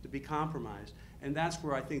convictions to be compromised. And that's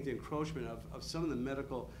where I think the encroachment of some of the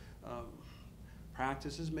medical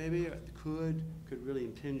practices maybe could really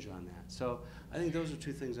impinge on that. So I think those are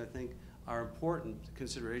two things I think are important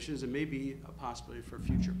considerations, and maybe a possibility for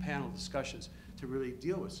future panel discussions to really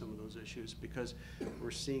deal with some of those issues, because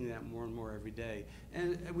we're seeing that more and more every day.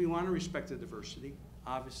 And we want to respect the diversity,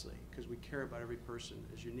 obviously, because we care about every person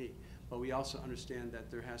as unique. But we also understand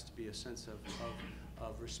that there has to be a sense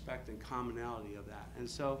of respect and commonality of that. And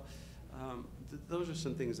so those are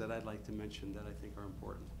some things that I'd like to mention that I think are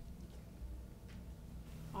important.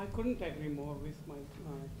 I couldn't agree more with my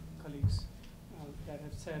colleagues that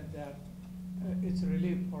have said that it's really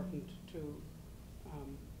important to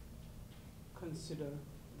consider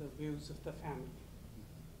the views of the family.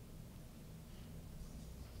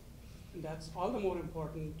 And that's all the more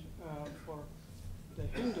important for the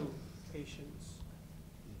Hindu patients,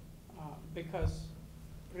 because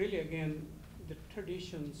really, again, the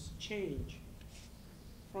traditions change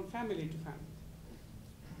from family to family.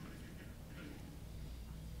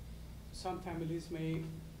 Some families may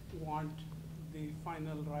want the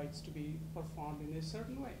final rites to be performed in a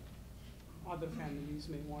certain way. Other families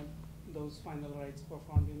may want those final rites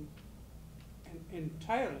performed in an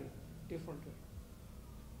entirely different way.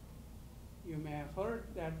 You may have heard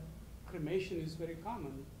that cremation is very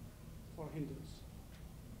common for Hindus.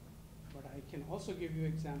 But I can also give you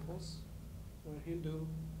examples where Hindu,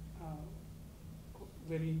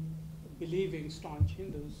 very believing, staunch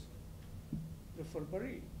Hindus prefer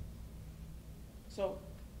burial. So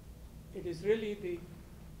it is really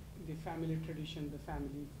the family tradition, the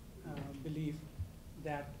family belief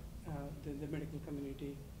that the medical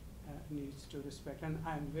community needs to respect. And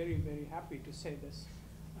I'm very, very happy to say this.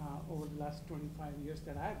 Over the last 25 years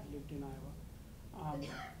that I've lived in Iowa,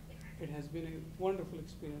 it has been a wonderful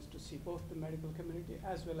experience to see both the medical community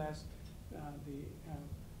as well as the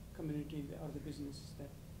community or the businesses that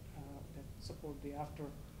support the after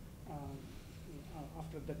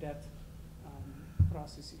the death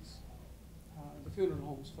processes, the funeral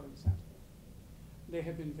homes, for example. They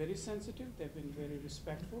have been very sensitive, they've been very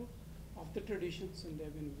respectful of the traditions, and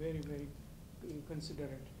they've been very, very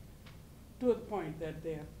considerate, to the point that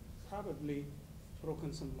they have probably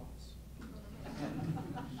broken some laws.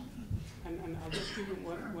 And I'll just give you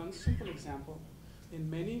one simple example. In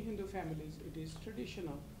many Hindu families, it is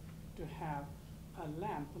traditional to have a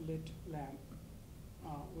lit lamp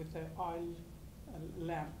with an oil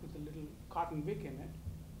lamp with a little cotton wick in it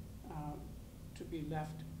to be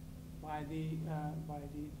left by the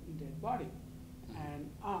dead body. And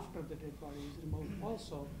after the dead body is removed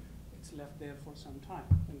also, it's left there for some time.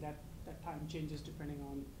 And that time changes depending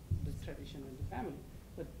on the tradition and the family.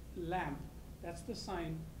 But lamp, that's the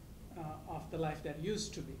sign of the life that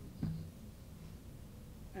used to be.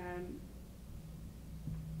 And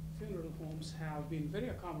funeral homes have been very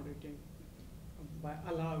accommodating by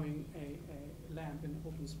allowing a lamp in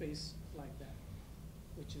open space like that,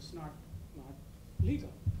 which is not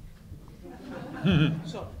legal.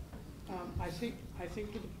 So I think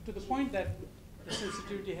to the point that the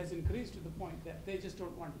sensitivity has increased to the point that they just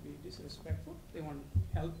don't want to be disrespectful. They want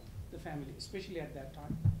to help the family, especially at that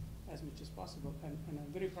time, as much as possible. And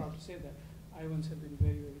I'm very proud to say that Iowans have been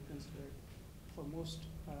very, very considerate for most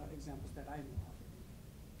examples that I know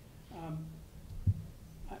of.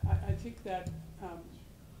 I think that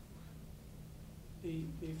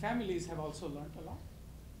the families have also learned a lot.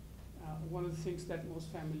 One of the things that most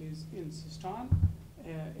families insist on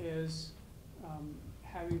is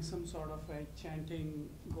having some sort of a chanting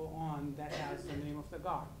go on that has the name of the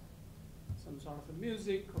god, some sort of a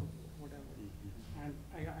music or whatever. And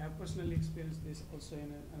I have personally experienced this also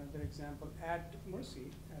in another example at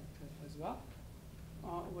Mercy as well,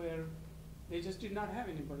 where they just did not have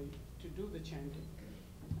anybody to do the chanting.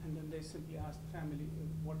 And then they simply asked the family,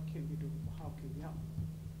 what can we do? How can we help?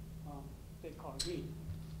 They called me.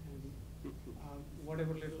 And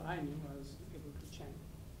whatever little I knew, I was able to chant.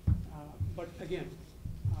 But again,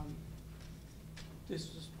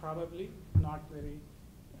 this was probably not very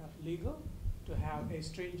legal to have a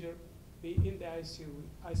stranger be in the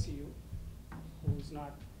ICU who is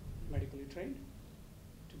not medically trained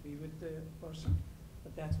to be with the person.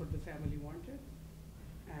 But that's what the family wanted,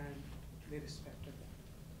 and they respected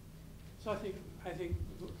that. So I think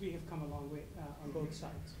we have come a long way on both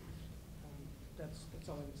sides. That's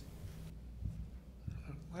all I would say.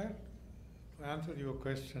 To answer your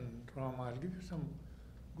question, Norma, I'll give you some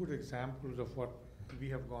good examples of what we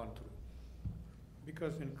have gone through.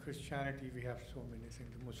 Because in Christianity we have so many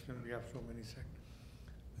things, in Muslim we have so many sects.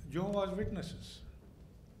 Jehovah's Witnesses,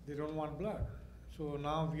 they don't want blood. So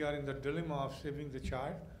now we are in the dilemma of saving the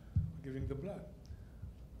child, or giving the blood.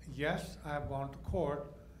 Yes, I have gone to court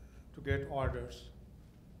to get orders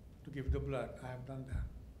to give the blood. I have done that.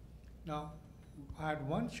 Now, I had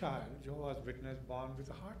one child, Jehovah's Witness, born with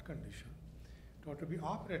a heart condition, had to be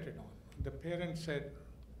operated on. The parents said,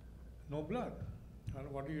 no blood. And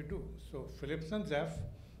what do you do? So Phillips and Zeff,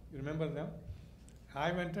 you remember them?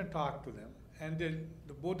 I went and talked to them, and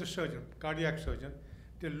both the surgeon, cardiac surgeon,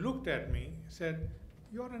 they looked at me, said,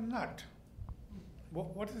 you're a nut.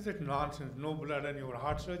 What is it nonsense, no blood and your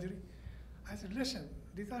heart surgery? I said, listen,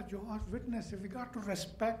 these are Jehovah's Witnesses. We got to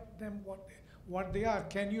respect them, what they are.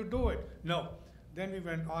 Can you do it? No. Then we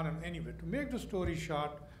went on, and anyway, to make the story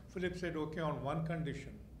short, Philip said, okay, on one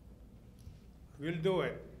condition. We'll do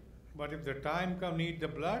it. But if the time comes, need the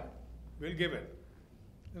blood, we'll give it.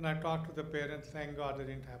 Then I talked to the parents, thank God they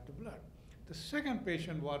didn't have the blood. The second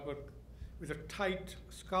patient was with a tight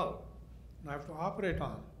skull, and I have to operate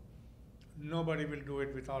on. Nobody will do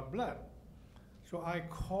it without blood. So I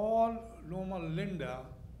called Loma Linda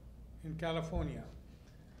in California.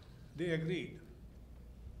 They agreed.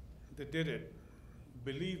 They did it.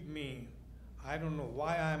 Believe me, I don't know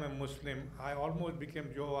why I am a Muslim. I almost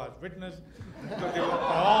became Jehovah's Witness because they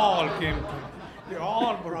all came to me. They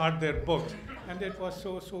all brought their books, and it was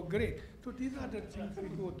so great. So these are the things we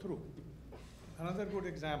go through. Another good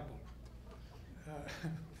example.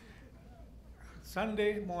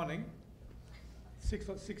 Sunday morning,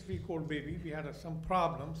 six-week-old baby, we had some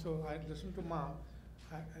problem, so I listened to mom.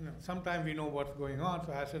 Sometimes we know what's going on,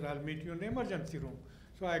 so I said, I'll meet you in the emergency room.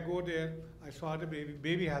 So I go there, I saw the baby.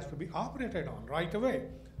 Baby has to be operated on right away.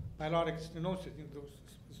 Pyloric stenosis,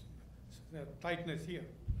 tightness here.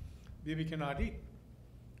 Baby cannot eat.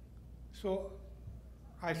 So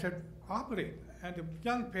I said, operate. And the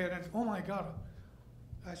young parents, oh my God.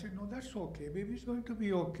 I said, no, that's okay. Baby's going to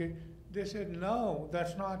be okay. They said, no,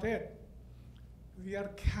 that's not it. We are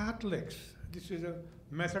Catholics. This is a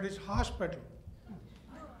Methodist hospital.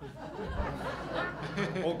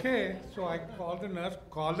 Okay, so I called the nurse,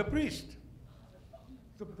 called the priest.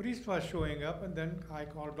 The priest was showing up, and then I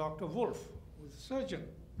called Dr. Wolf, who's a surgeon,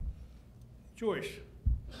 Jewish.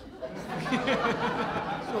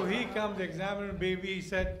 So he comes, examines baby, he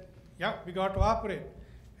said, yeah, we got to operate.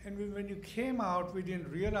 And when you came out, we didn't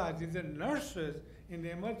realize the nurses in the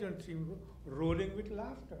emergency room rolling with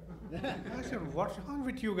laughter. I said, what's wrong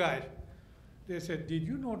with you guys? They said, did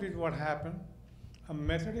you notice what happened? A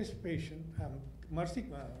Methodist patient,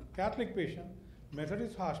 Catholic patient,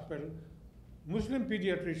 Methodist hospital, Muslim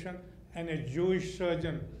pediatrician, and a Jewish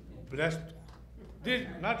surgeon, blessed.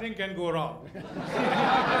 Nothing can go wrong.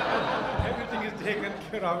 Everything is taken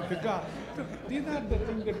care of with God. So these are the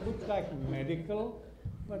things that look like medical,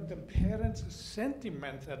 but the parents'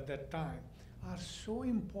 sentiments at that time are so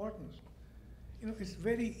important. You know, it's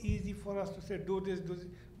very easy for us to say, do this,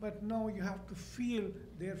 but no, you have to feel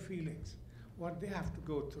their feelings, what they have to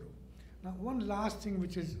go through. Now, one last thing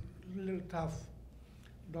which is a little tough,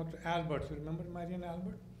 Dr. Albert, you remember Marian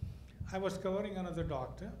Albert? I was covering another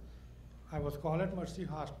doctor. I was called at Mercy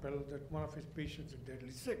Hospital that one of his patients is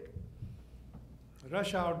deadly sick.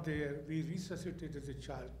 Rush out there, we resuscitated the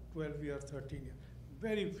child, 12 years, 13 years,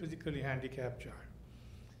 very physically handicapped child.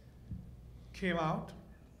 Came out,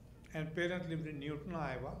 and parents lived in Newton,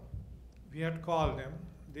 Iowa. We had called them,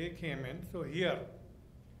 they came in, so here,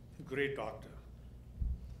 great doctor,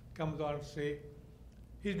 comes out and say,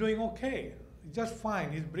 he's doing okay, just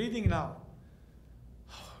fine, he's breathing now.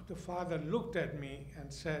 The father looked at me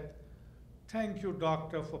and said, thank you,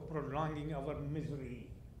 doctor, for prolonging our misery.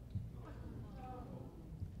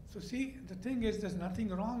 So see, the thing is, there's nothing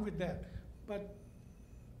wrong with that. But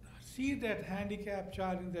see that handicapped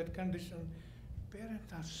child in that condition,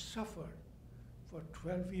 parents have suffered for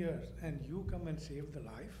 12 years, and you come and save the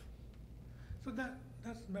life. So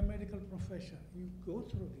that's the medical profession. You go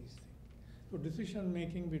through these things. So decision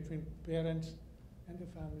making between parents and the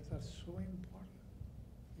families are so important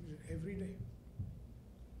every day.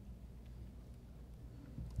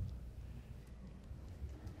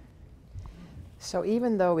 So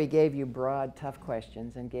even though we gave you broad, tough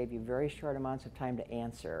questions and gave you very short amounts of time to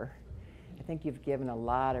answer, I think you've given a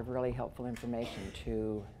lot of really helpful information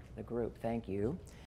to the group. Thank you.